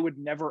laws, I would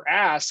never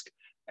ask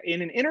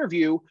in an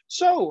interview,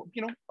 so,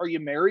 are you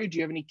married? Do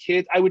you have any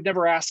kids? I would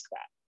never ask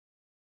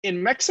that.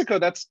 In Mexico,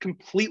 that's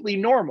completely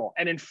normal.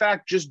 And in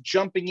fact, just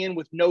jumping in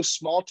with no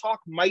small talk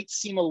might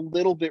seem a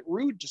little bit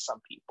rude to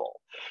some people.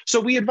 So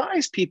we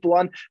advise people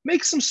on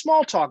make some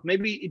small talk.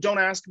 Maybe don't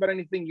ask about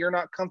anything you're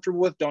not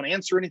comfortable with. Don't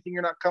answer anything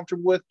you're not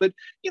comfortable with, but,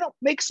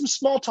 make some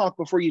small talk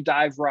before you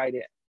dive right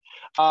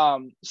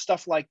in.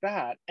 Stuff like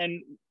that.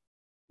 And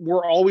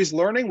we're always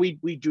learning.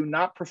 We do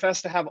not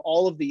profess to have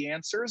all of the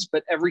answers,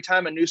 but every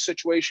time a new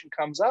situation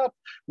comes up,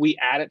 we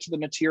add it to the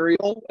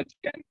material.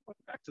 Again,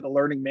 back to the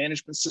learning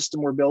management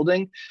system we're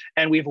building.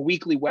 And we have a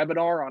weekly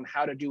webinar on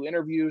how to do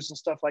interviews and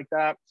stuff like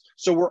that.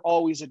 So we're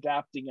always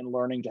adapting and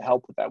learning to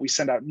help with that. We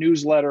send out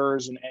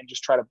newsletters and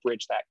just try to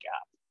bridge that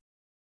gap.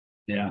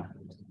 Yeah.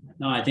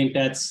 No, I think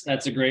that's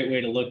a great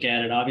way to look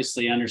at it.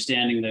 Obviously,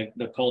 understanding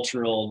the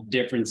cultural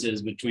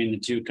differences between the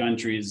two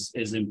countries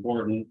is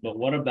important. But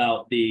what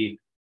about the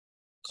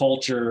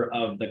culture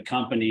of the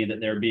company that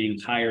they're being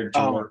hired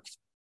to work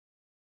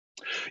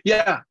for?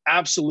 Yeah,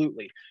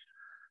 absolutely.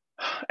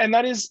 And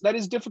that is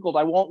difficult.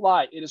 I won't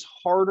lie. It is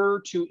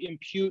harder to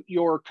impute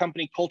your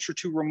company culture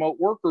to remote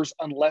workers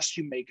unless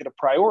you make it a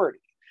priority.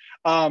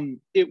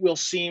 It will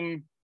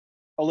seem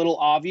a little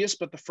obvious,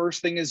 but the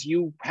first thing is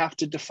you have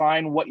to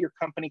define what your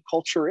company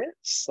culture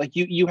is. Like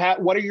you have,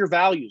 what are your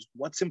values?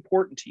 What's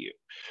important to you?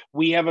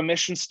 We have a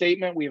mission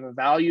statement. We have a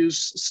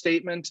values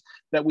statement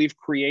that we've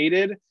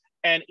created,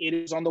 and it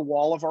is on the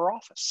wall of our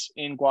office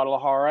in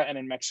Guadalajara and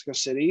in Mexico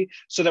City,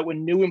 so that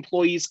when new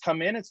employees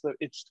come in, it's the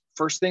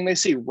first thing they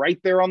see right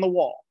there on the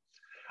wall.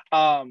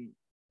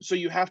 So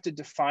you have to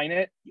define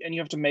it and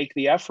you have to make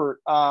the effort.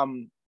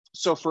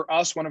 So for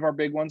us, one of our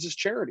big ones is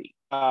charity,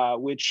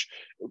 which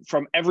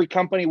from every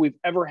company we've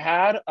ever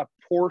had, a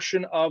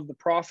portion of the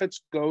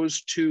profits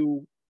goes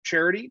to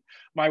charity.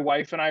 My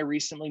wife and I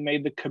recently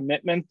made the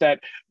commitment that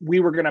we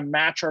were going to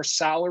match our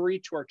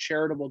salary to our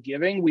charitable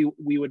giving.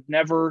 We would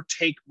never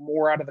take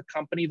more out of the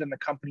company than the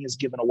company has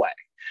given away.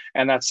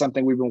 And that's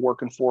something we've been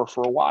working for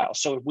a while.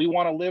 So if we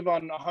want to live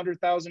on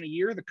 100,000 a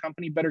year, the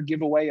company better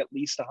give away at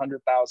least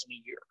 100,000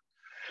 a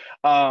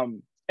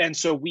year. And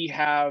so we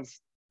have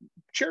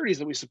charities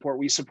that we support.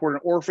 We support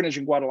an orphanage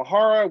in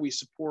Guadalajara. We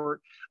support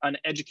an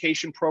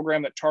education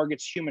program that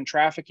targets human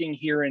trafficking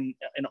here in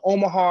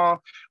Omaha.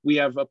 We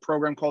have a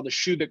program called The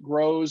Shoe That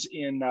Grows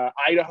in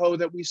Idaho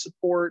that we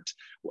support,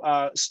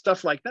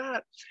 stuff like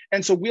that.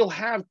 And so we'll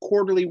have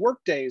quarterly work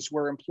days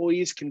where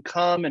employees can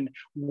come and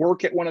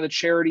work at one of the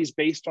charities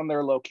based on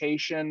their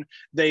location.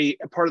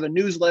 Part of the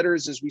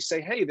newsletters is we say,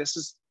 hey, this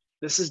is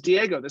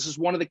Diego. This is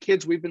one of the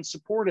kids we've been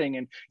supporting,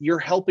 and you're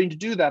helping to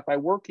do that by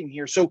working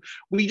here. So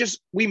we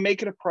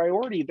make it a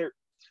priority.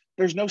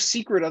 There's no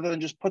secret other than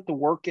just put the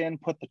work in,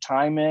 put the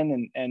time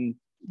in, and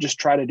just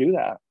try to do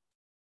that.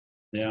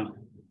 Yeah,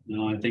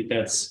 no, I think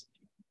that's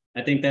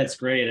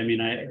great. I mean,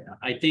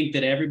 I think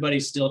that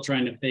everybody's still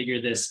trying to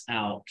figure this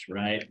out,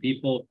 right?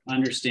 People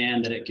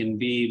understand that it can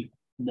be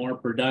more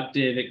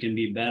productive. It can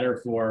be better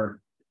for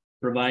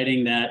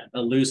providing that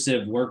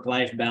elusive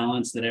work-life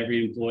balance that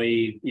every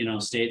employee,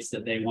 states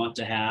that they want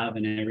to have,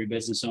 and every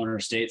business owner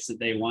states that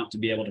they want to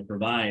be able to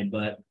provide.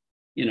 But,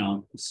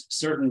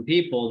 certain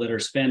people that are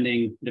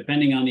spending,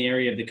 depending on the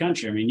area of the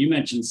country. I mean, you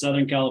mentioned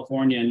Southern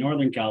California and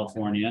Northern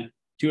California,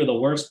 two of the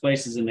worst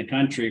places in the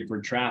country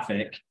for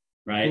traffic,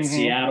 right? Mm-hmm.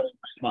 Seattle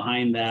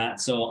behind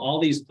that. So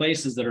all these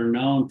places that are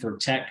known for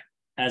tech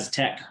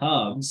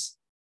hubs,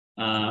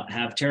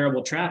 have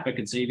terrible traffic.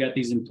 And so you've got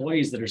these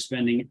employees that are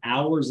spending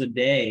hours a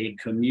day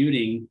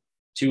commuting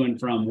to and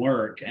from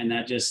work. And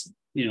that just,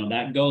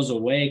 that goes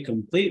away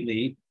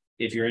completely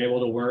if you're able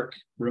to work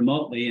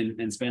remotely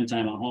and spend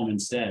time at home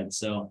instead.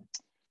 So,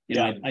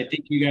 I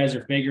think you guys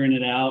are figuring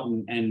it out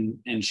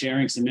and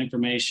sharing some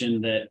information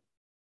that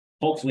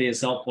hopefully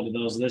is helpful to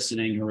those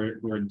listening who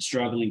are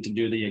struggling to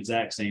do the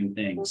exact same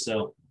thing.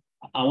 So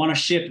I want to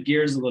shift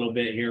gears a little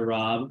bit here,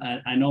 Rob.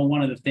 I know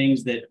one of the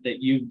things that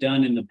you've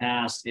done in the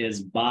past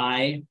is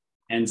buy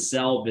and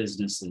sell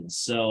businesses.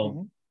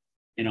 So,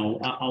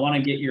 I want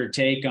to get your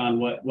take on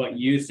what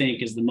you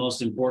think is the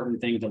most important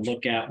thing to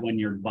look at when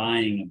you're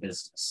buying a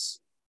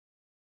business.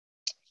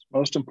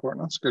 Most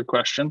important. That's a good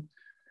question.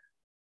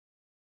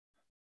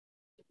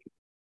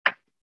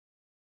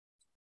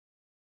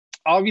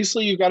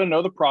 Obviously, you've got to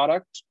know the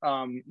product.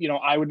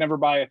 I would never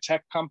buy a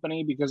tech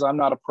company because I'm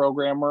not a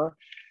programmer.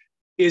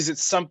 Is it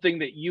something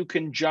that you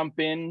can jump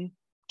in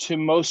to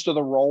most of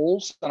the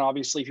roles? And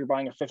obviously, if you're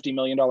buying a $50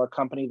 million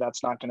company,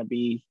 that's not going to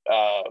be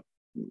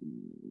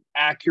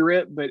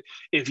accurate. But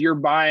if you're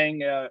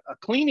buying a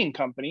cleaning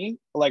company,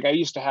 like I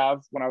used to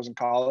have when I was in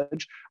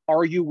college,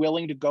 are you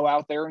willing to go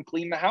out there and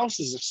clean the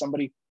houses if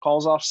somebody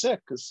calls off sick?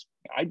 Because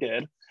I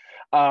did.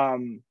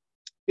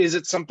 Is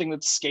it something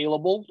that's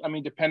scalable? I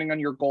mean, depending on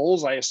your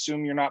goals, I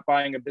assume you're not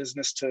buying a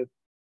business to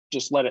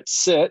just let it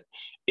sit.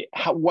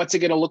 What's it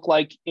going to look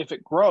like if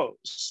it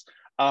grows?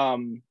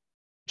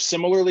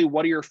 Similarly,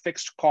 what are your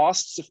fixed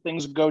costs if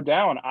things go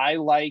down? I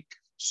like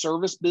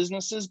service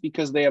businesses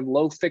because they have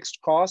low fixed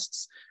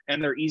costs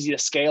and they're easy to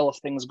scale if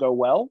things go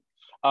well.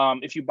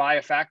 If you buy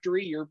a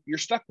factory, you're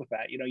stuck with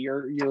that.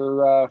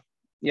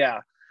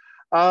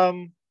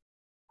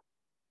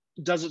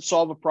 Does it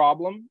solve a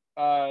problem?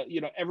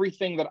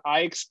 Everything that I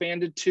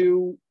expanded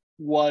to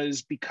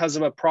was because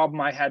of a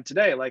problem I had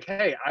today. Like,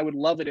 hey, I would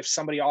love it if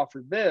somebody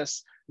offered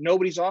this.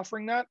 Nobody's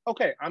offering that.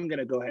 Okay, I'm going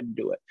to go ahead and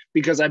do it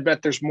because I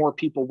bet there's more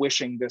people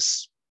wishing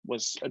this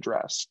was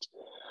addressed.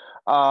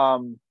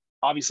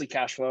 Obviously,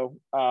 cash flow.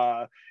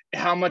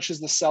 How much is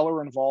the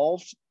seller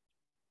involved?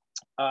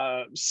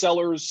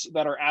 Sellers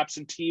that are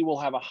absentee will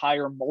have a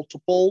higher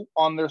multiple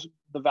on the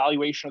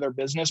valuation of their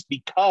business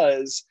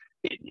because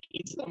it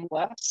needs them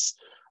less.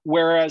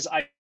 Whereas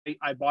I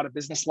bought a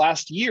business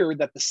last year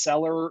that the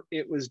seller,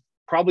 it was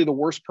probably the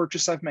worst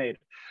purchase I've made.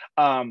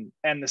 And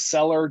the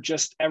seller,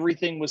 just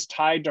everything was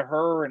tied to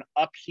her and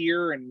up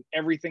here, and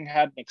everything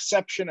had an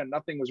exception and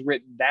nothing was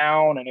written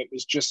down. And it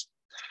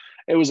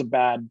was a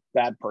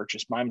bad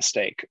purchase, my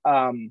mistake.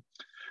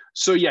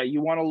 So yeah,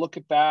 you want to look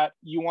at that.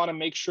 You want to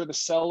make sure the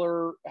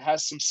seller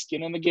has some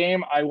skin in the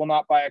game. I will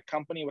not buy a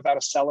company without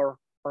a seller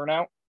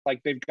earnout.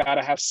 Like, they've got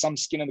to have some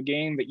skin in the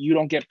game that you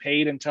don't get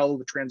paid until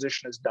the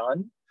transition is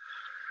done.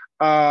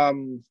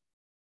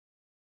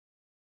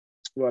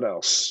 What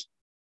else?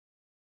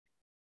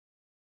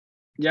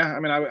 Yeah, I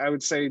mean, I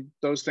would say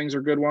those things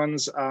are good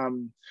ones.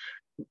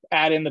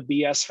 Add in the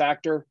BS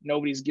factor.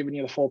 Nobody's giving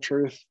you the full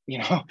truth.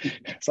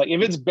 It's like,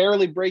 if it's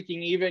barely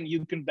breaking even,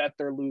 you can bet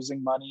they're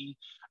losing money.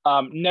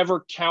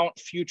 Never count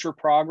future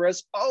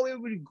progress. Oh, it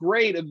would be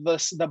great if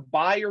the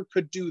buyer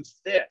could do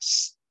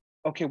this.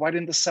 Okay, why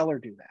didn't the seller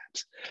do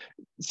that?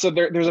 So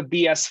there's a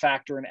BS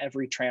factor in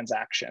every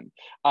transaction.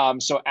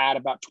 So add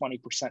about 20%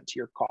 to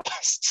your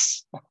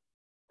costs.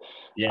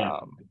 Yeah.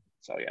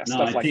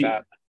 Stuff like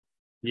that.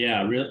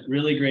 Yeah,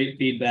 really great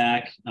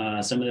feedback.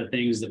 Some of the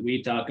things that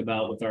we talk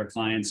about with our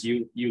clients,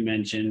 you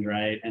mentioned,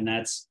 right? And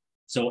that's,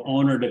 so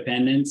owner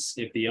dependence.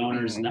 If the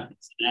owner's not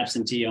an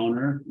absentee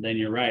owner, then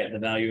you're right. The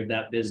value of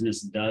that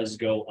business does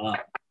go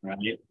up,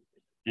 right?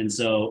 And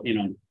so,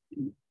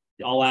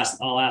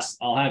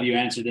 I'll have you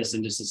answer this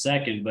in just a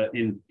second, but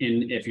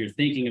if you're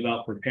thinking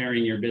about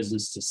preparing your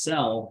business to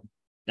sell,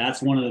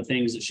 that's one of the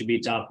things that should be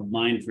top of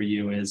mind for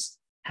you is,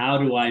 how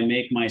do I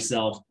make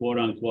myself, quote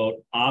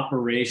unquote,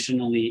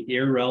 operationally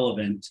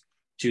irrelevant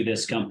to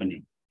this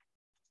company?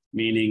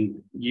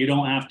 Meaning you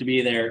don't have to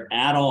be there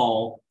at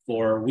all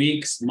for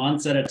weeks,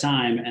 months at a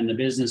time, and the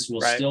business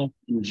will still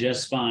do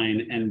just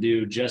fine and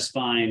do just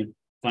fine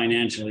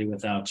financially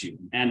without you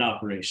and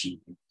operationally.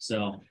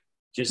 So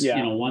just,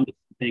 one to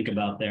think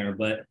about there,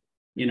 but,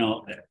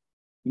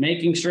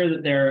 making sure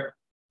that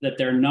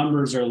their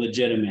numbers are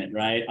legitimate,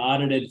 right?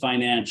 Audited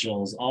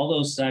financials, all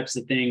those types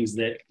of things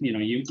that,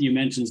 you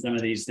mentioned some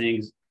of these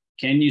things.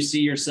 Can you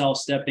see yourself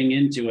stepping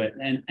into it?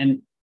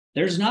 And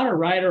there's not a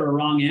right or a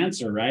wrong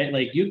answer, right?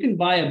 Like, you can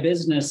buy a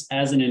business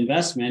as an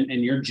investment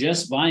and you're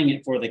just buying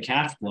it for the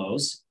cash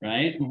flows,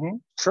 right? Mm-hmm.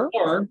 Sure.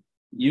 Or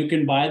you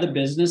can buy the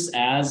business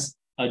as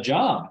a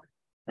job,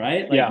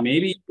 right? Like,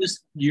 maybe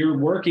you're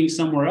working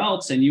somewhere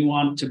else and you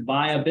want to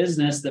buy a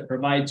business that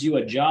provides you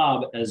a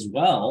job as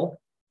well.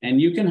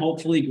 And you can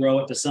hopefully grow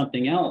it to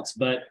something else.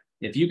 But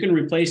if you can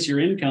replace your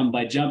income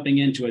by jumping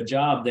into a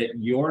job that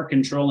you're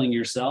controlling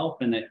yourself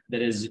and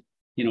that is,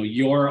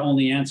 you're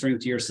only answering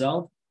to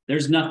yourself,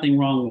 there's nothing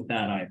wrong with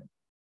that either.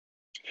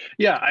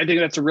 Yeah, I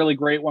think that's a really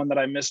great one that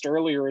I missed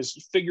earlier, is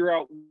figure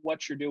out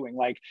what you're doing.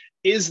 Like,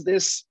 is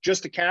this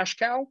just a cash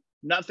cow?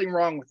 Nothing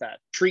wrong with that.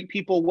 Treat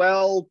people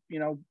well,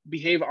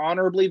 behave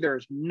honorably.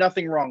 There's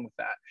nothing wrong with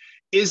that.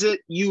 Is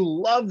it you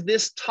love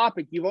this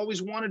topic? You've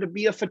always wanted to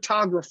be a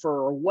photographer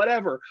or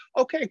whatever.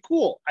 Okay,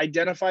 cool.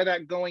 Identify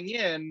that going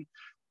in.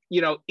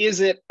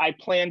 Is it I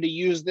plan to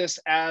use this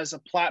as a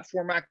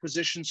platform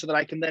acquisition so that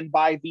I can then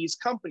buy these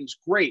companies?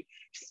 Great.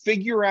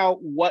 Figure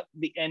out what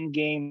the end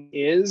game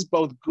is,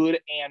 both good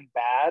and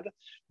bad,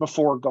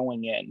 before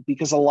going in,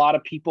 because a lot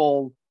of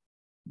people,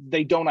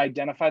 they don't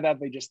identify that.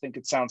 They just think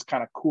it sounds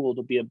kind of cool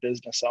to be a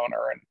business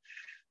owner, and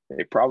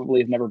they probably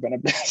have never been a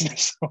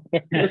business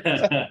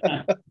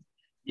owner.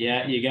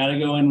 Yeah, you got to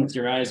go in with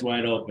your eyes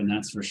wide open.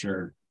 That's for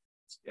sure.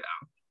 Yeah.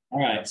 All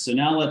right. So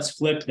now let's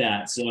flip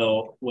that.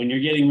 So when you're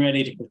getting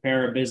ready to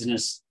prepare a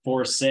business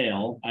for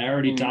sale, I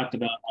already talked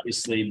about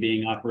obviously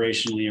being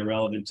operationally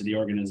irrelevant to the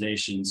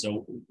organization.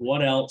 So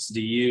what else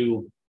do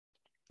you,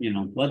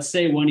 let's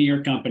say one of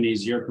your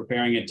companies, you're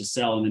preparing it to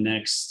sell in the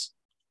next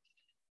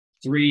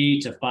 3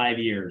 to 5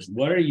 years.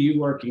 What are you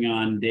working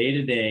on day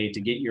to day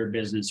to get your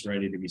business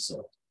ready to be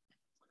sold?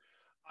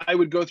 I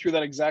would go through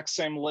that exact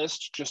same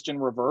list, just in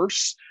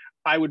reverse.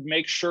 I would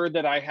make sure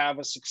that I have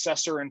a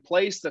successor in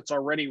place that's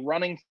already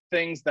running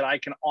things that I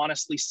can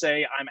honestly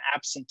say I'm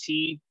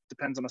absentee.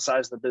 Depends on the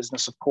size of the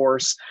business, of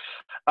course.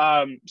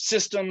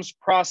 Systems,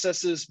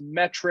 processes,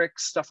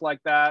 metrics, stuff like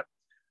that.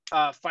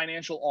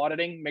 Financial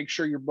auditing, make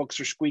sure your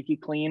books are squeaky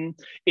clean.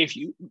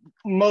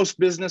 Most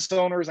business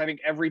owners, I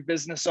think every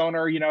business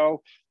owner,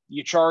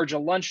 you charge a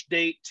lunch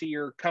date to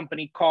your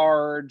company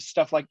card,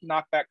 stuff like,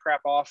 knock that crap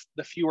off.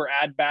 The fewer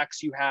add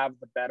backs you have,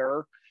 the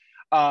better.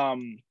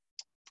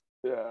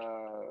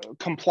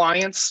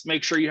 Compliance,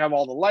 make sure you have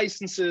all the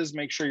licenses,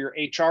 make sure your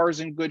HR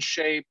is in good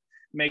shape,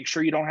 make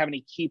sure you don't have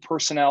any key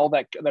personnel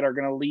that are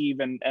going to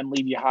leave and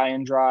leave you high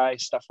and dry,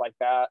 stuff like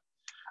that.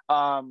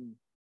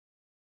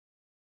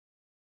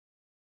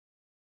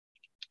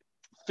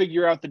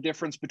 Figure out the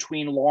difference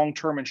between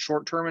long-term and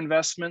short-term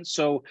investments.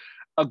 So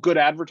a good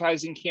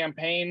advertising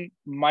campaign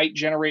might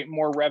generate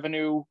more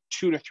revenue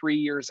 2 to 3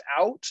 years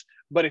out,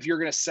 but if you're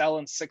going to sell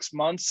in 6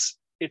 months,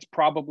 it's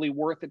probably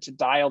worth it to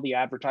dial the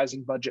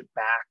advertising budget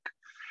back.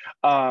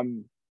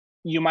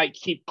 You might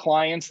keep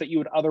clients that you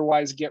would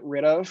otherwise get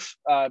rid of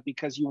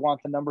because you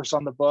want the numbers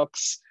on the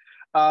books,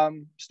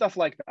 stuff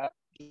like that.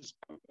 Just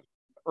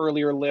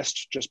earlier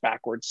list, just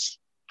backwards.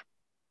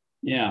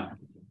 Yeah,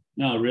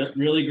 no,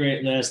 really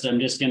great list. I'm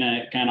just going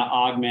to kind of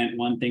augment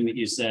one thing that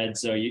you said.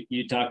 So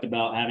you talked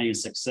about having a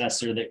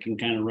successor that can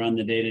kind of run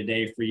the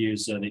day-to-day for you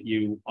so that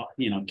you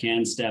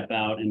can step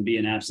out and be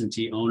an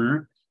absentee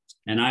owner.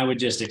 And I would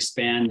just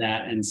expand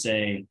that and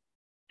say,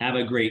 have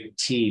a great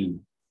team,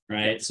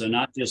 right? So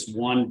not just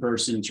one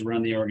person to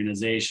run the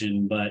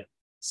organization, but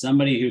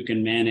somebody who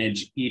can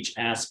manage each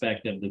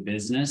aspect of the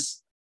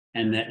business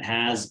and that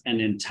has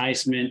an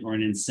enticement or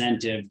an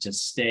incentive to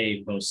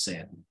stay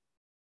post-sale.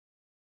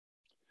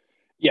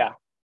 Yeah.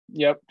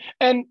 Yep.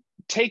 And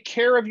take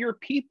care of your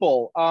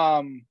people.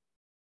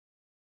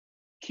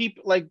 Keep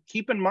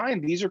in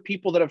mind, these are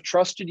people that have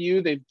trusted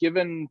you. They've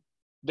given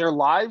their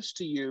lives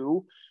to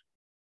you.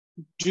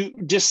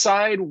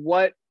 Decide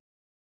what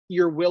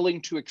you're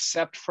willing to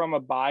accept from a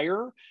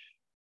buyer.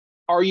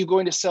 Are you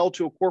going to sell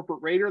to a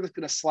corporate raider that's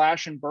going to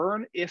slash and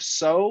burn? If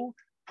so,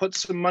 put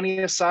some money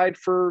aside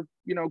for,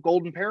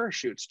 golden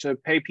parachutes to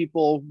pay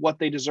people what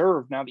they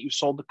deserve now that you've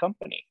sold the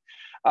company.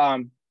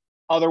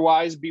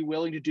 Otherwise, be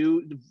willing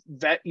to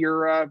vet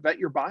your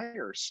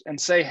buyers and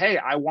say, hey,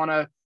 I want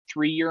a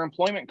 3-year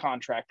employment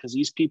contract because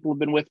these people have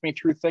been with me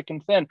through thick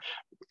and thin.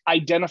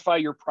 Identify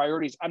your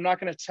priorities. I'm not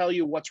going to tell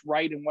you what's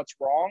right and what's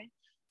wrong.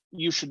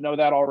 You should know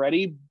that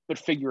already, but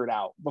figure it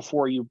out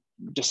before you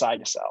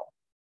decide to sell.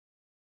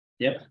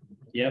 Yep.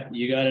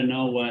 You got to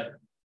know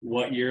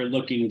what you're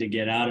looking to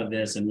get out of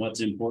this and what's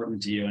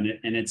important to you.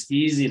 And it's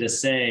easy to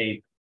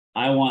say,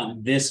 I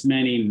want this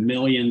many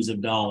millions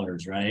of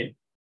dollars, right?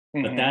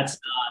 Mm-hmm. But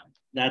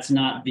that's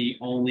not the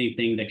only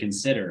thing to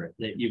consider.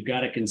 That you've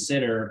got to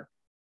consider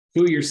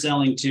who you're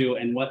selling to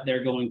and what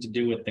they're going to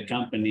do with the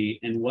company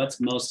and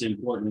what's most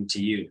important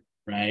to you,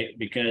 right?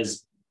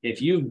 Because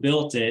if you've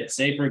built it,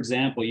 say, for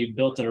example, you've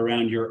built it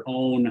around your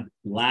own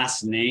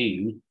last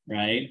name,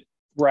 right?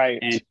 Right.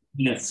 And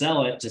you're going to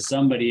sell it to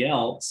somebody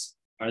else.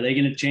 Are they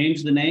going to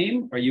change the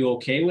name? Are you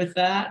okay with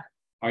that?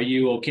 Are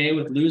you okay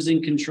with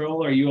losing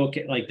control? Are you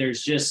okay? Like,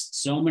 there's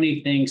just so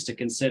many things to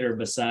consider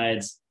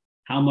besides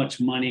how much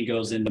money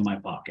goes into my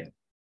pocket.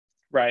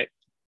 Right.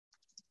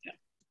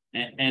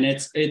 And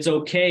it's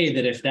okay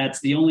that if that's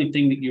the only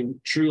thing that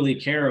you truly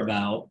care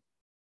about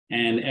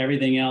and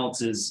everything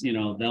else is,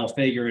 they'll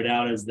figure it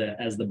out as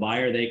the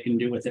buyer, they can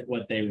do with it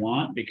what they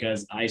want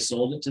because I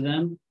sold it to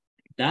them.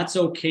 That's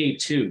okay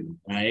too,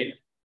 right?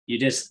 You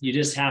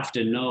just have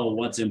to know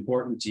what's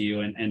important to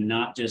you and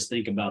not just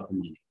think about the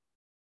money.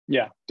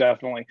 Yeah,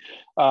 definitely.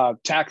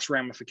 Tax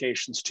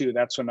ramifications too.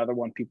 That's another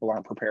one people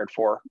aren't prepared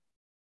for.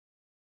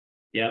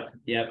 Yep.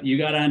 You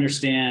got to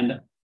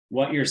understand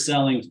what you're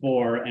selling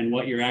for and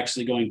what you're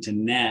actually going to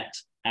net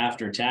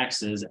after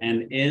taxes.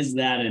 And is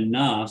that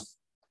enough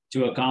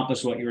to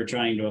accomplish what you were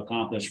trying to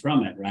accomplish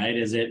from it, right?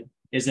 Is it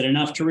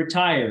enough to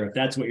retire if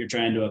that's what you're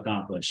trying to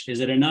accomplish? Is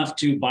it enough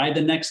to buy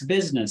the next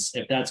business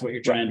if that's what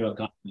you're trying to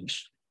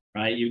accomplish,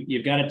 right?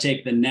 You've got to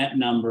take the net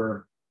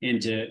number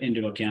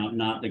into account,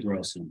 not the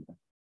gross number.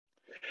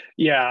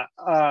 Yeah.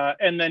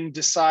 And then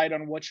decide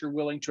on what you're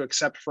willing to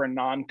accept for a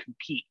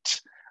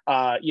non-compete.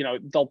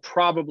 They'll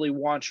probably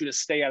want you to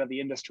stay out of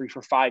the industry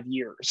for 5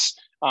 years,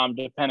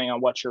 depending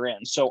on what you're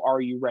in. So are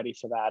you ready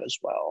for that as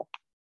well?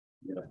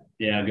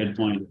 Yeah, good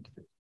point.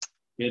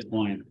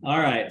 All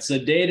right. So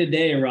day to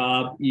day,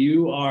 Rob,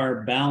 you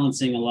are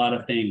balancing a lot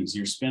of things.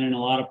 You're spinning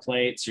a lot of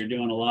plates. You're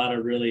doing a lot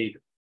of really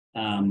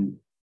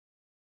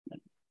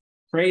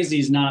crazy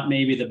is not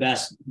maybe the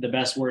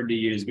best word to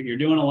use, but you're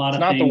doing a lot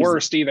of things. Not the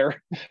worst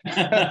either.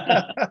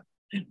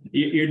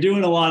 You're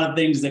doing a lot of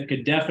things that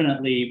could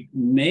definitely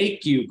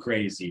make you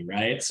crazy,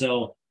 right?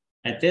 So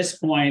at this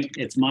point,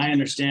 it's my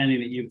understanding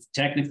that you've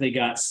technically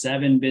got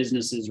 7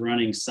 businesses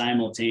running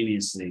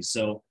simultaneously.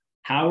 So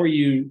how are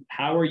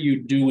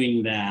you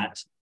doing that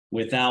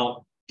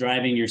without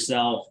driving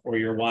yourself or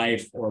your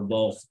wife or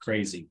both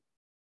crazy?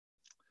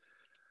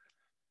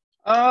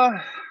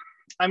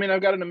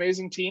 I've got an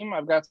amazing team.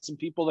 I've got some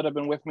people that have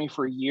been with me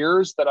for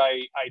years that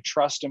I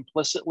trust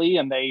implicitly,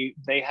 and they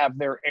have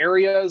their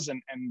areas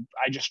and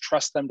I just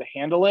trust them to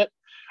handle it.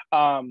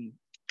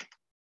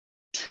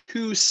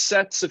 2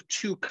 sets of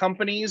 2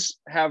 companies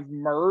have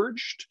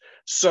merged.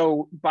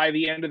 So by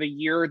the end of the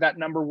year, that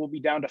number will be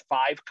down to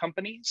 5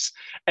 companies.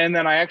 And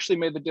then I actually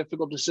made the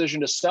difficult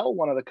decision to sell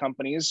one of the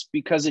companies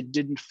because it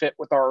didn't fit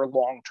with our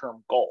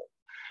long-term goal.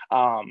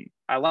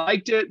 I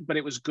liked it, but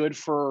it was good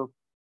for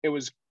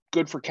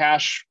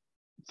cash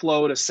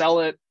flow to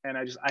sell it. And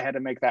I had to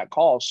make that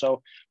call.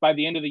 So by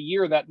the end of the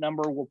year, that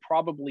number will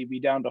probably be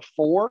down to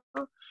 4,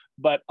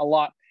 but a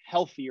lot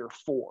healthier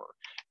 4.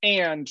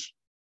 And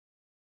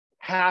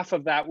half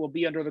of that will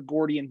be under the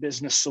Gordian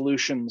Business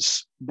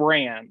Solutions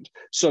brand.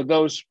 So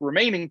those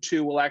remaining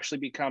 2 will actually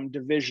become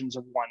divisions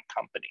of one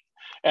company,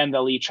 and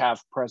they'll each have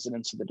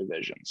presidents of the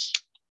divisions.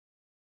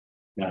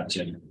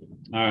 Gotcha.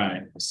 All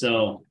right.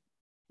 So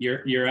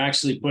you're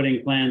actually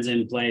putting plans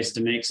in place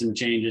to make some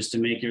changes to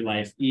make your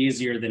life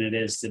easier than it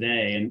is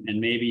today. And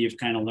maybe you've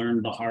kind of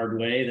learned the hard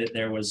way that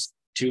there was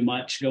too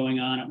much going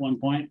on at one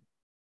point.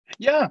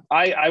 Yeah,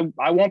 I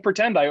won't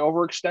pretend I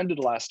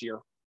overextended last year.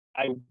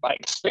 I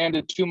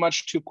expanded too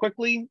much too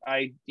quickly.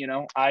 I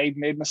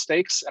made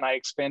mistakes and I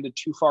expanded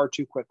too far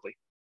too quickly.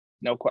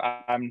 No,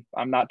 I'm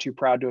not too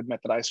proud to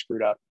admit that I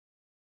screwed up.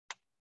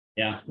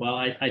 Yeah, well,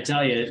 I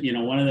tell you,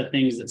 one of the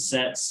things that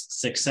sets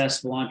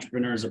successful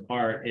entrepreneurs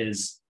apart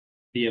is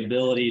the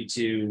ability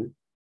to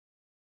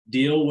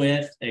deal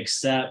with,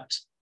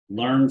 accept,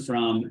 learn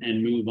from,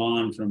 and move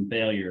on from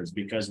failures,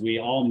 because we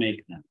all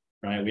make them,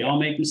 right? We all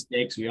make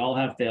mistakes. We all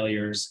have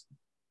failures,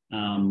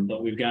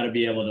 but we've got to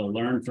be able to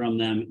learn from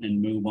them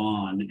and move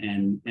on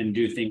and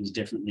do things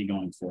differently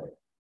going forward.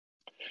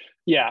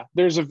 Yeah,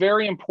 there's a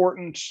very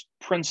important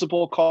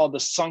principle called the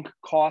sunk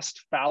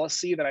cost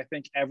fallacy that I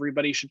think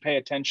everybody should pay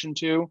attention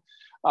to.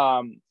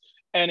 And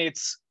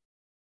it's,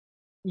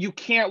 you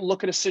can't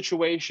look at a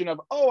situation of,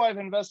 oh, I've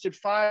invested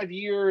 5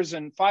 years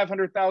and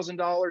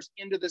 $500,000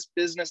 into this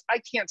business.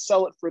 I can't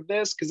sell it for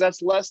this because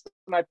that's less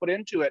than I put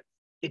into it.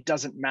 It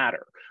doesn't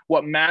matter.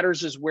 What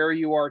matters is where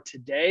you are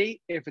today.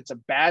 If it's a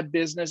bad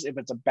business, if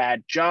it's a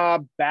bad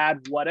job,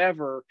 bad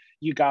whatever,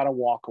 you got to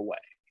walk away.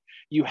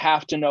 You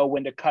have to know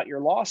when to cut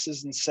your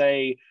losses and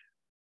say,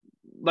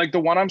 like the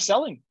one I'm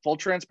selling, full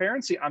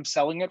transparency, I'm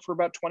selling it for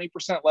about 20%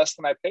 less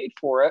than I paid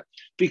for it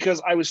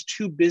because I was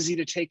too busy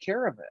to take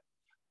care of it.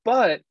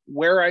 But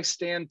where I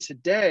stand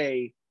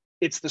today,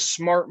 it's the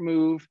smart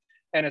move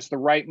and it's the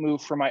right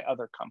move for my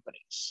other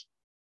companies.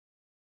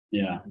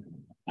 Yeah,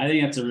 I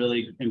think that's a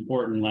really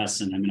important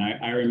lesson. I mean,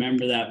 I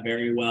remember that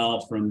very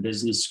well from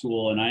business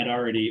school, and I'd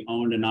already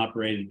owned and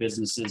operated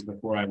businesses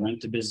before I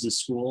went to business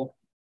school,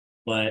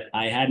 but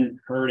I hadn't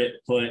heard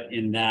it put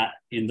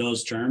in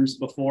those terms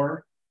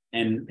before.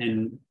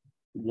 And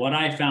what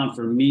I found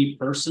for me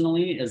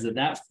personally is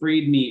that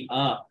freed me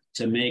up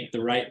to make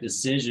the right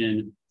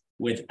decision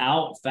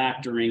without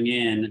factoring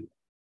in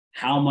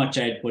how much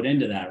I'd put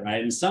into that,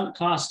 right? And sunk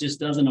cost just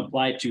doesn't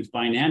apply to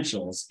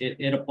financials.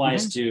 It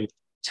applies to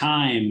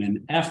time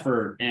and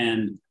effort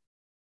and,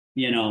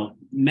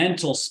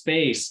 mental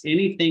space,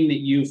 anything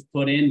that you've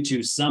put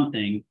into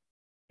something.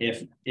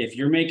 If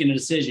you're making a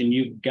decision,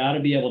 you've got to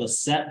be able to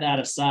set that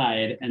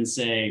aside and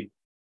say,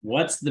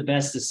 what's the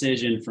best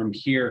decision from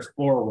here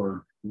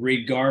forward,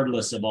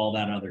 regardless of all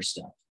that other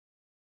stuff.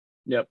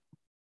 Yep.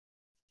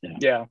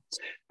 Yeah.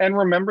 And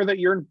remember that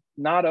you're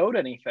not owed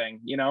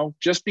anything,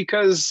 just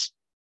because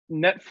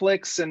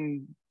Netflix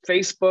and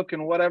Facebook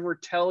and whatever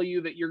tell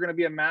you that you're going to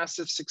be a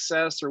massive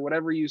success or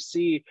whatever you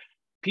see.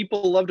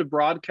 People love to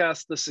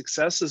broadcast the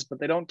successes, but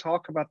they don't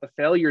talk about the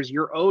failures.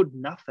 You're owed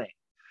nothing.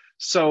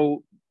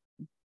 So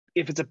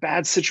if it's a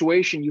bad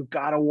situation, you've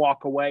got to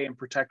walk away and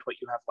protect what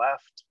you have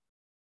left.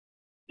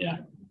 Yeah.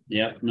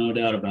 Yep. No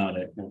doubt about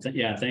it. Well,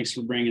 thanks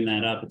for bringing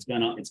that up. It's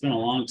been a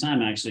long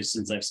time actually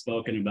since I've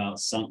spoken about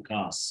sunk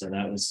costs. So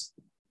that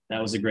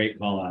was a great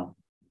call out.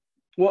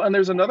 Well, and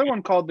there's another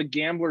one called the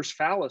gambler's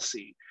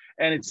fallacy.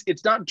 And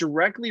it's not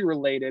directly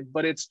related,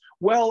 but it's,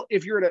 well,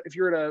 if you're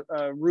at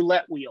a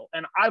roulette wheel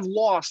and I've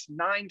lost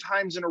 9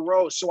 times in a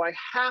row, so I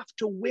have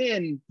to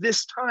win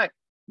this time.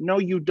 No,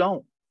 you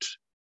don't.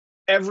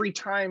 Every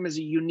time is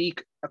a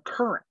unique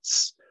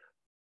occurrence.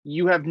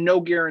 You have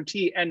no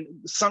guarantee. And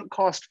sunk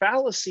cost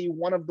fallacy,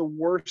 one of the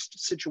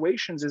worst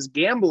situations is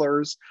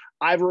gamblers.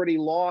 I've already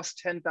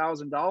lost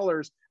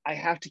 $10,000. I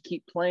have to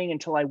keep playing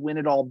until I win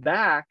it all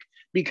back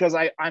because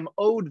I'm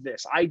owed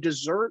this. I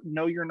deserve.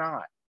 No, you're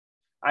not.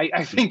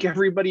 I think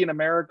everybody in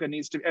America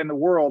and the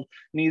world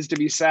needs to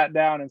be sat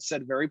down and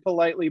said very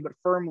politely but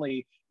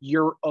firmly,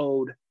 you're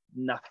owed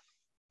nothing.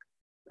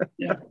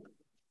 Yeah.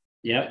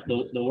 Yep.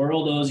 The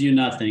world owes you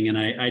nothing. And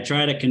I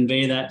try to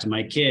convey that to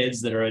my kids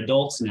that are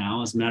adults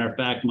now. As a matter of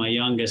fact, my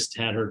youngest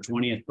had her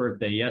 20th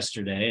birthday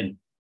yesterday.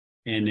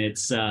 And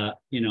it's,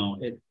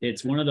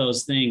 it's one of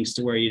those things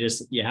to where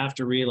you have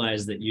to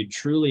realize that you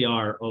truly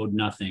are owed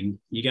nothing.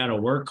 You got to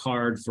work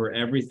hard for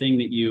everything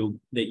that you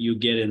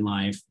get in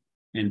life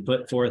and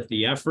put forth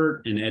the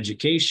effort and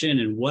education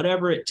and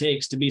whatever it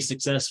takes to be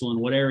successful in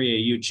what area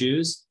you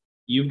choose.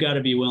 You've got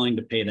to be willing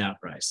to pay that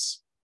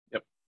price.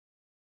 Yep.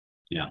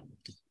 Yeah.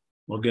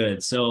 Well,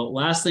 good. So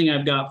last thing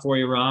I've got for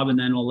you, Rob, and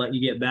then we'll let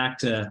you get back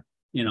to,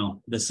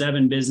 the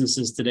 7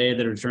 businesses today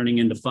that are turning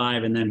into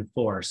 5 and then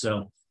 4.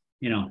 So,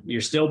 you're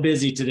still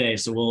busy today.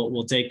 So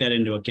we'll take that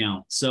into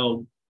account.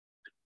 So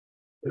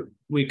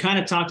we kind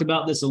of talked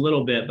about this a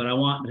little bit, but I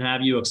want to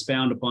have you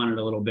expound upon it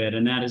a little bit.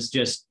 And that is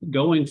just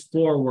going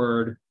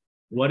forward.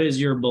 What is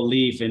your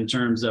belief in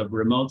terms of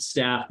remote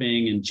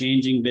staffing and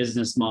changing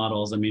business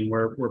models? I mean,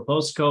 we're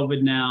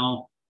post-COVID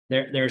now.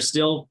 There's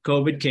still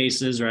COVID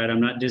cases, right? I'm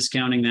not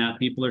discounting that.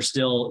 People are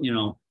still,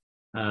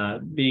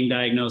 being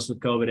diagnosed with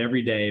COVID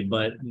every day,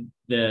 but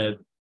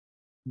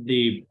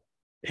the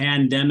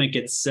pandemic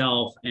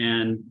itself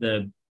and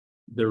the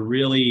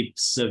really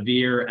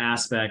severe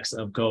aspects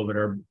of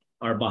COVID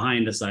are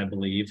behind us, I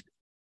believe.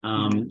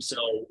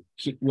 So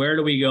where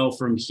do we go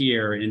from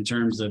here in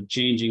terms of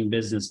changing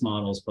business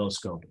models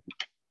post-COVID?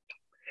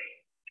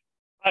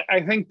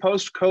 I think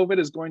post-COVID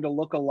is going to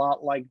look a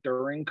lot like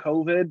during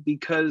COVID,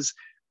 because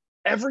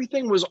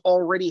everything was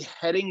already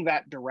heading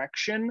that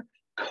direction.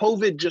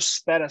 COVID just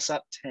sped us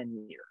up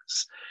 10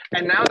 years.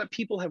 And now that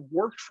people have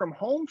worked from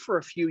home for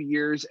a few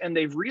years and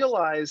they've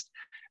realized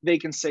they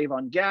can save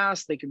on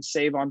gas, they can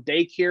save on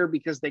daycare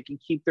because they can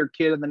keep their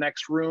kid in the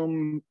next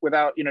room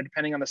without,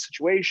 depending on the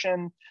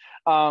situation.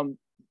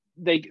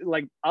 They,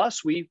 like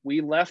us, we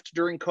left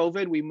during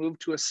COVID. We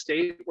moved to a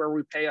state where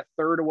we pay a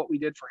third of what we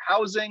did for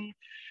housing.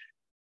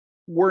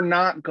 We're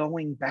not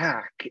going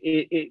back.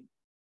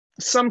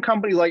 Some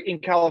company, like in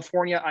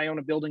California, I own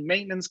a building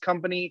maintenance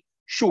company.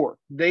 Sure,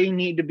 they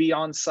need to be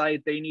on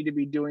site. They need to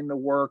be doing the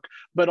work,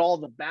 but all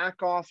the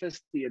back office,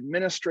 the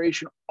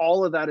administration,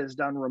 all of that is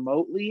done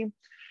remotely.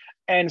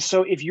 And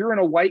so if you're in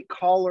a white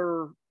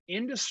collar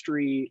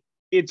industry,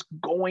 it's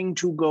going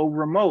to go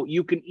remote.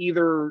 You can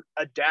either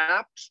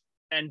adapt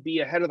and be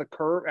ahead of the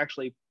curve.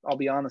 Actually, I'll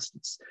be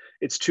honest,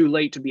 it's too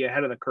late to be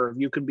ahead of the curve.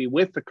 You can be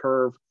with the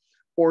curve,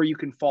 or you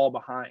can fall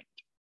behind.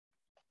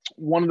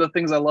 One of the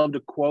things I love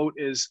to quote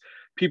is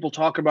people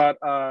talk about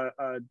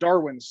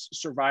Darwin's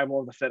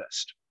survival of the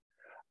fittest.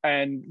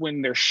 And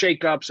when there's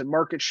shakeups and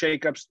market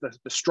shakeups,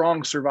 the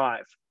strong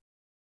survive.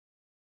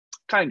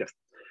 Kind of.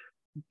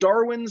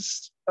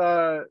 Darwin's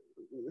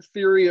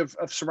theory of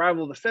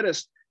survival of the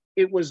fittest,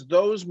 it was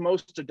those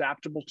most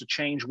adaptable to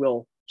change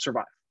will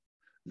survive.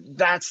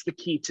 That's the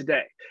key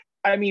today.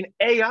 I mean,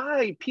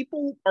 AI,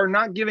 people are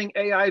not giving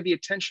AI the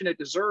attention it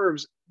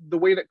deserves. The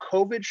way that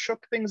COVID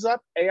shook things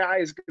up, AI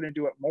is going to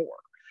do it more.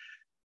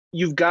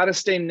 You've got to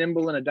stay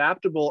nimble and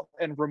adaptable,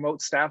 and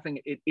remote staffing,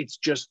 it's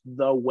just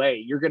the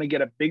way. You're going to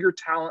get a bigger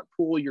talent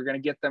pool. You're going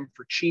to get them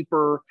for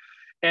cheaper.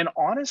 And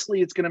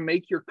honestly, it's going to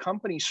make your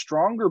company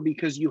stronger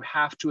because you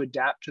have to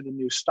adapt to the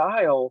new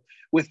style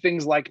with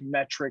things like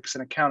metrics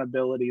and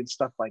accountability and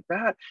stuff like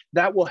that.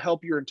 That will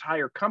help your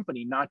entire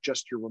company, not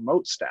just your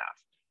remote staff.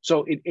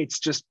 So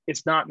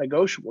it's not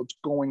negotiable. It's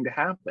going to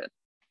happen.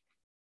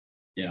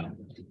 Yeah.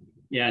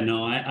 Yeah,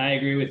 no, I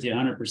agree with you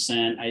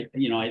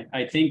 100%.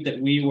 I think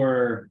that we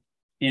were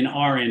in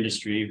our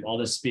industry, I'll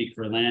just speak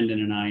for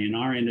Landon and I, in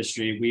our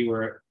industry, we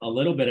were a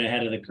little bit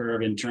ahead of the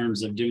curve in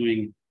terms of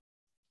doing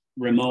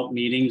remote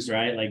meetings,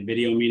 right? Like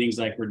video meetings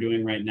like we're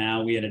doing right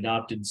now. We had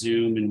adopted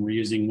Zoom and we're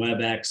using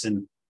WebEx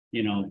and,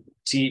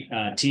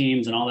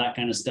 Teams and all that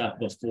kind of stuff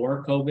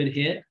before COVID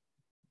hit.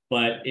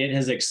 But it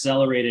has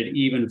accelerated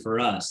even for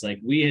us. Like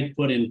we had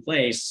put in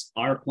place,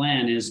 our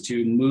plan is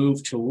to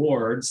move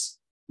towards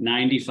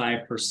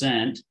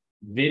 95%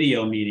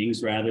 video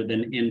meetings rather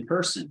than in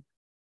person,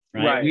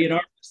 right? We had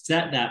already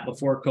set that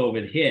before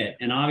COVID hit.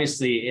 And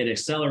obviously it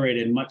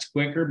accelerated much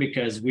quicker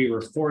because we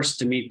were forced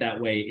to meet that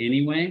way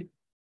anyway.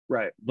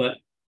 Right. But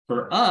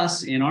for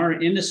us in our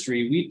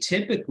industry, we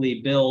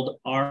typically build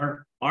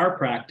our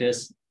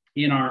practice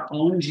in our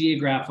own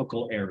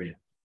geographical area,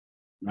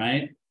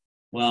 right?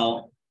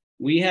 Well,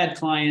 we had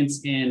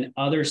clients in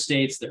other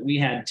states that we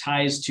had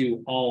ties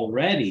to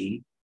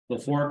already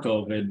before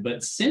COVID,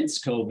 but since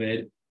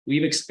COVID,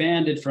 we've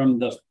expanded from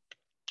the,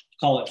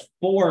 call it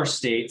 4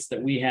 states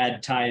that we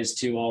had ties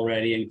to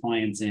already and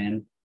clients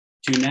in,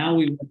 to now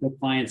we work with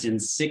clients in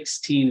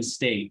 16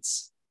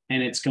 states.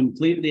 And it's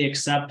completely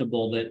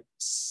acceptable that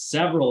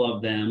several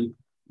of them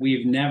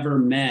we've never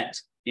met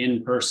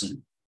in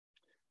person.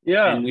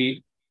 Yeah. And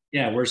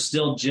we're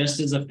still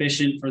just as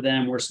efficient for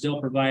them. We're still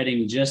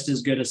providing just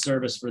as good a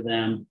service for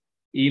them,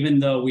 even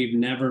though we've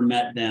never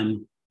met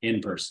them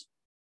in person.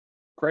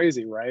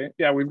 Crazy, right?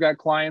 Yeah, we've got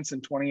clients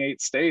in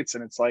 28 states,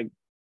 and it's like,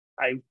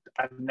 I've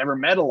never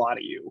met a lot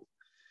of you,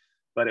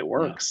 but it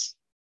works.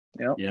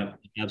 Yeah,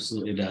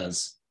 absolutely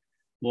does.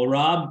 Well,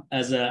 Rob,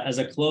 as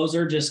a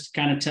closer, just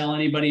kind of tell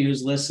anybody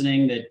who's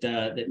listening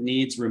that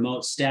needs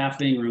remote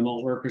staffing,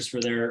 remote workers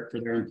for their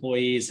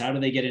employees, how do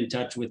they get in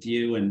touch with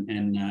you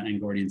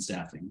and Gordian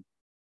Staffing?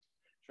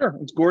 Sure.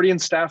 It's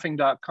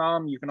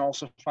gordianstaffing.com. You can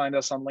also find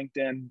us on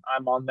LinkedIn.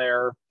 I'm on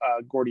there.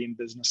 Gordian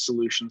Business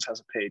Solutions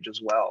has a page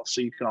as well.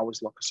 So you can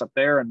always look us up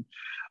there. And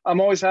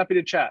I'm always happy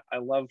to chat. I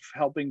love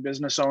helping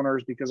business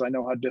owners because I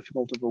know how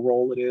difficult of a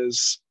role it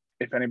is.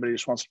 If anybody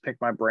just wants to pick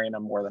my brain,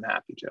 I'm more than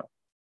happy to.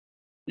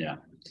 Yeah.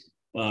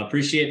 Well,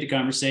 appreciate the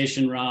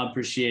conversation, Rob.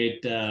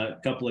 Appreciate a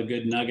couple of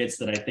good nuggets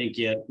that I think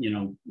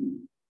you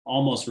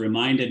almost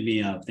reminded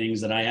me of things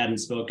that I hadn't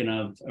spoken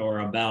of or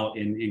about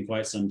in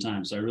quite some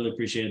time. So I really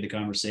appreciated the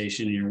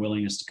conversation and your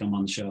willingness to come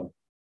on the show.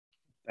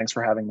 Thanks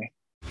for having me.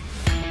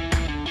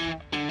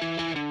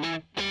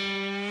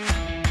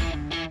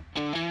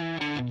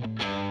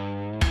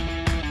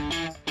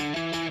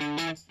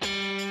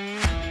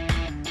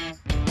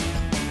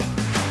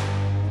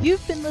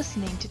 You've been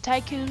listening to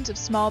Tycoons of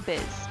Small Biz,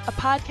 a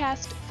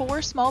podcast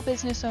for small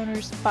business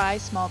owners by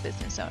small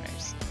business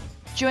owners.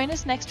 Join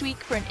us next week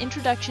for an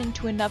introduction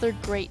to another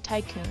great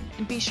tycoon,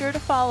 and be sure to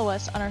follow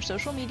us on our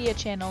social media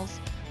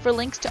channels for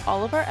links to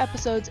all of our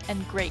episodes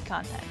and great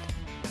content.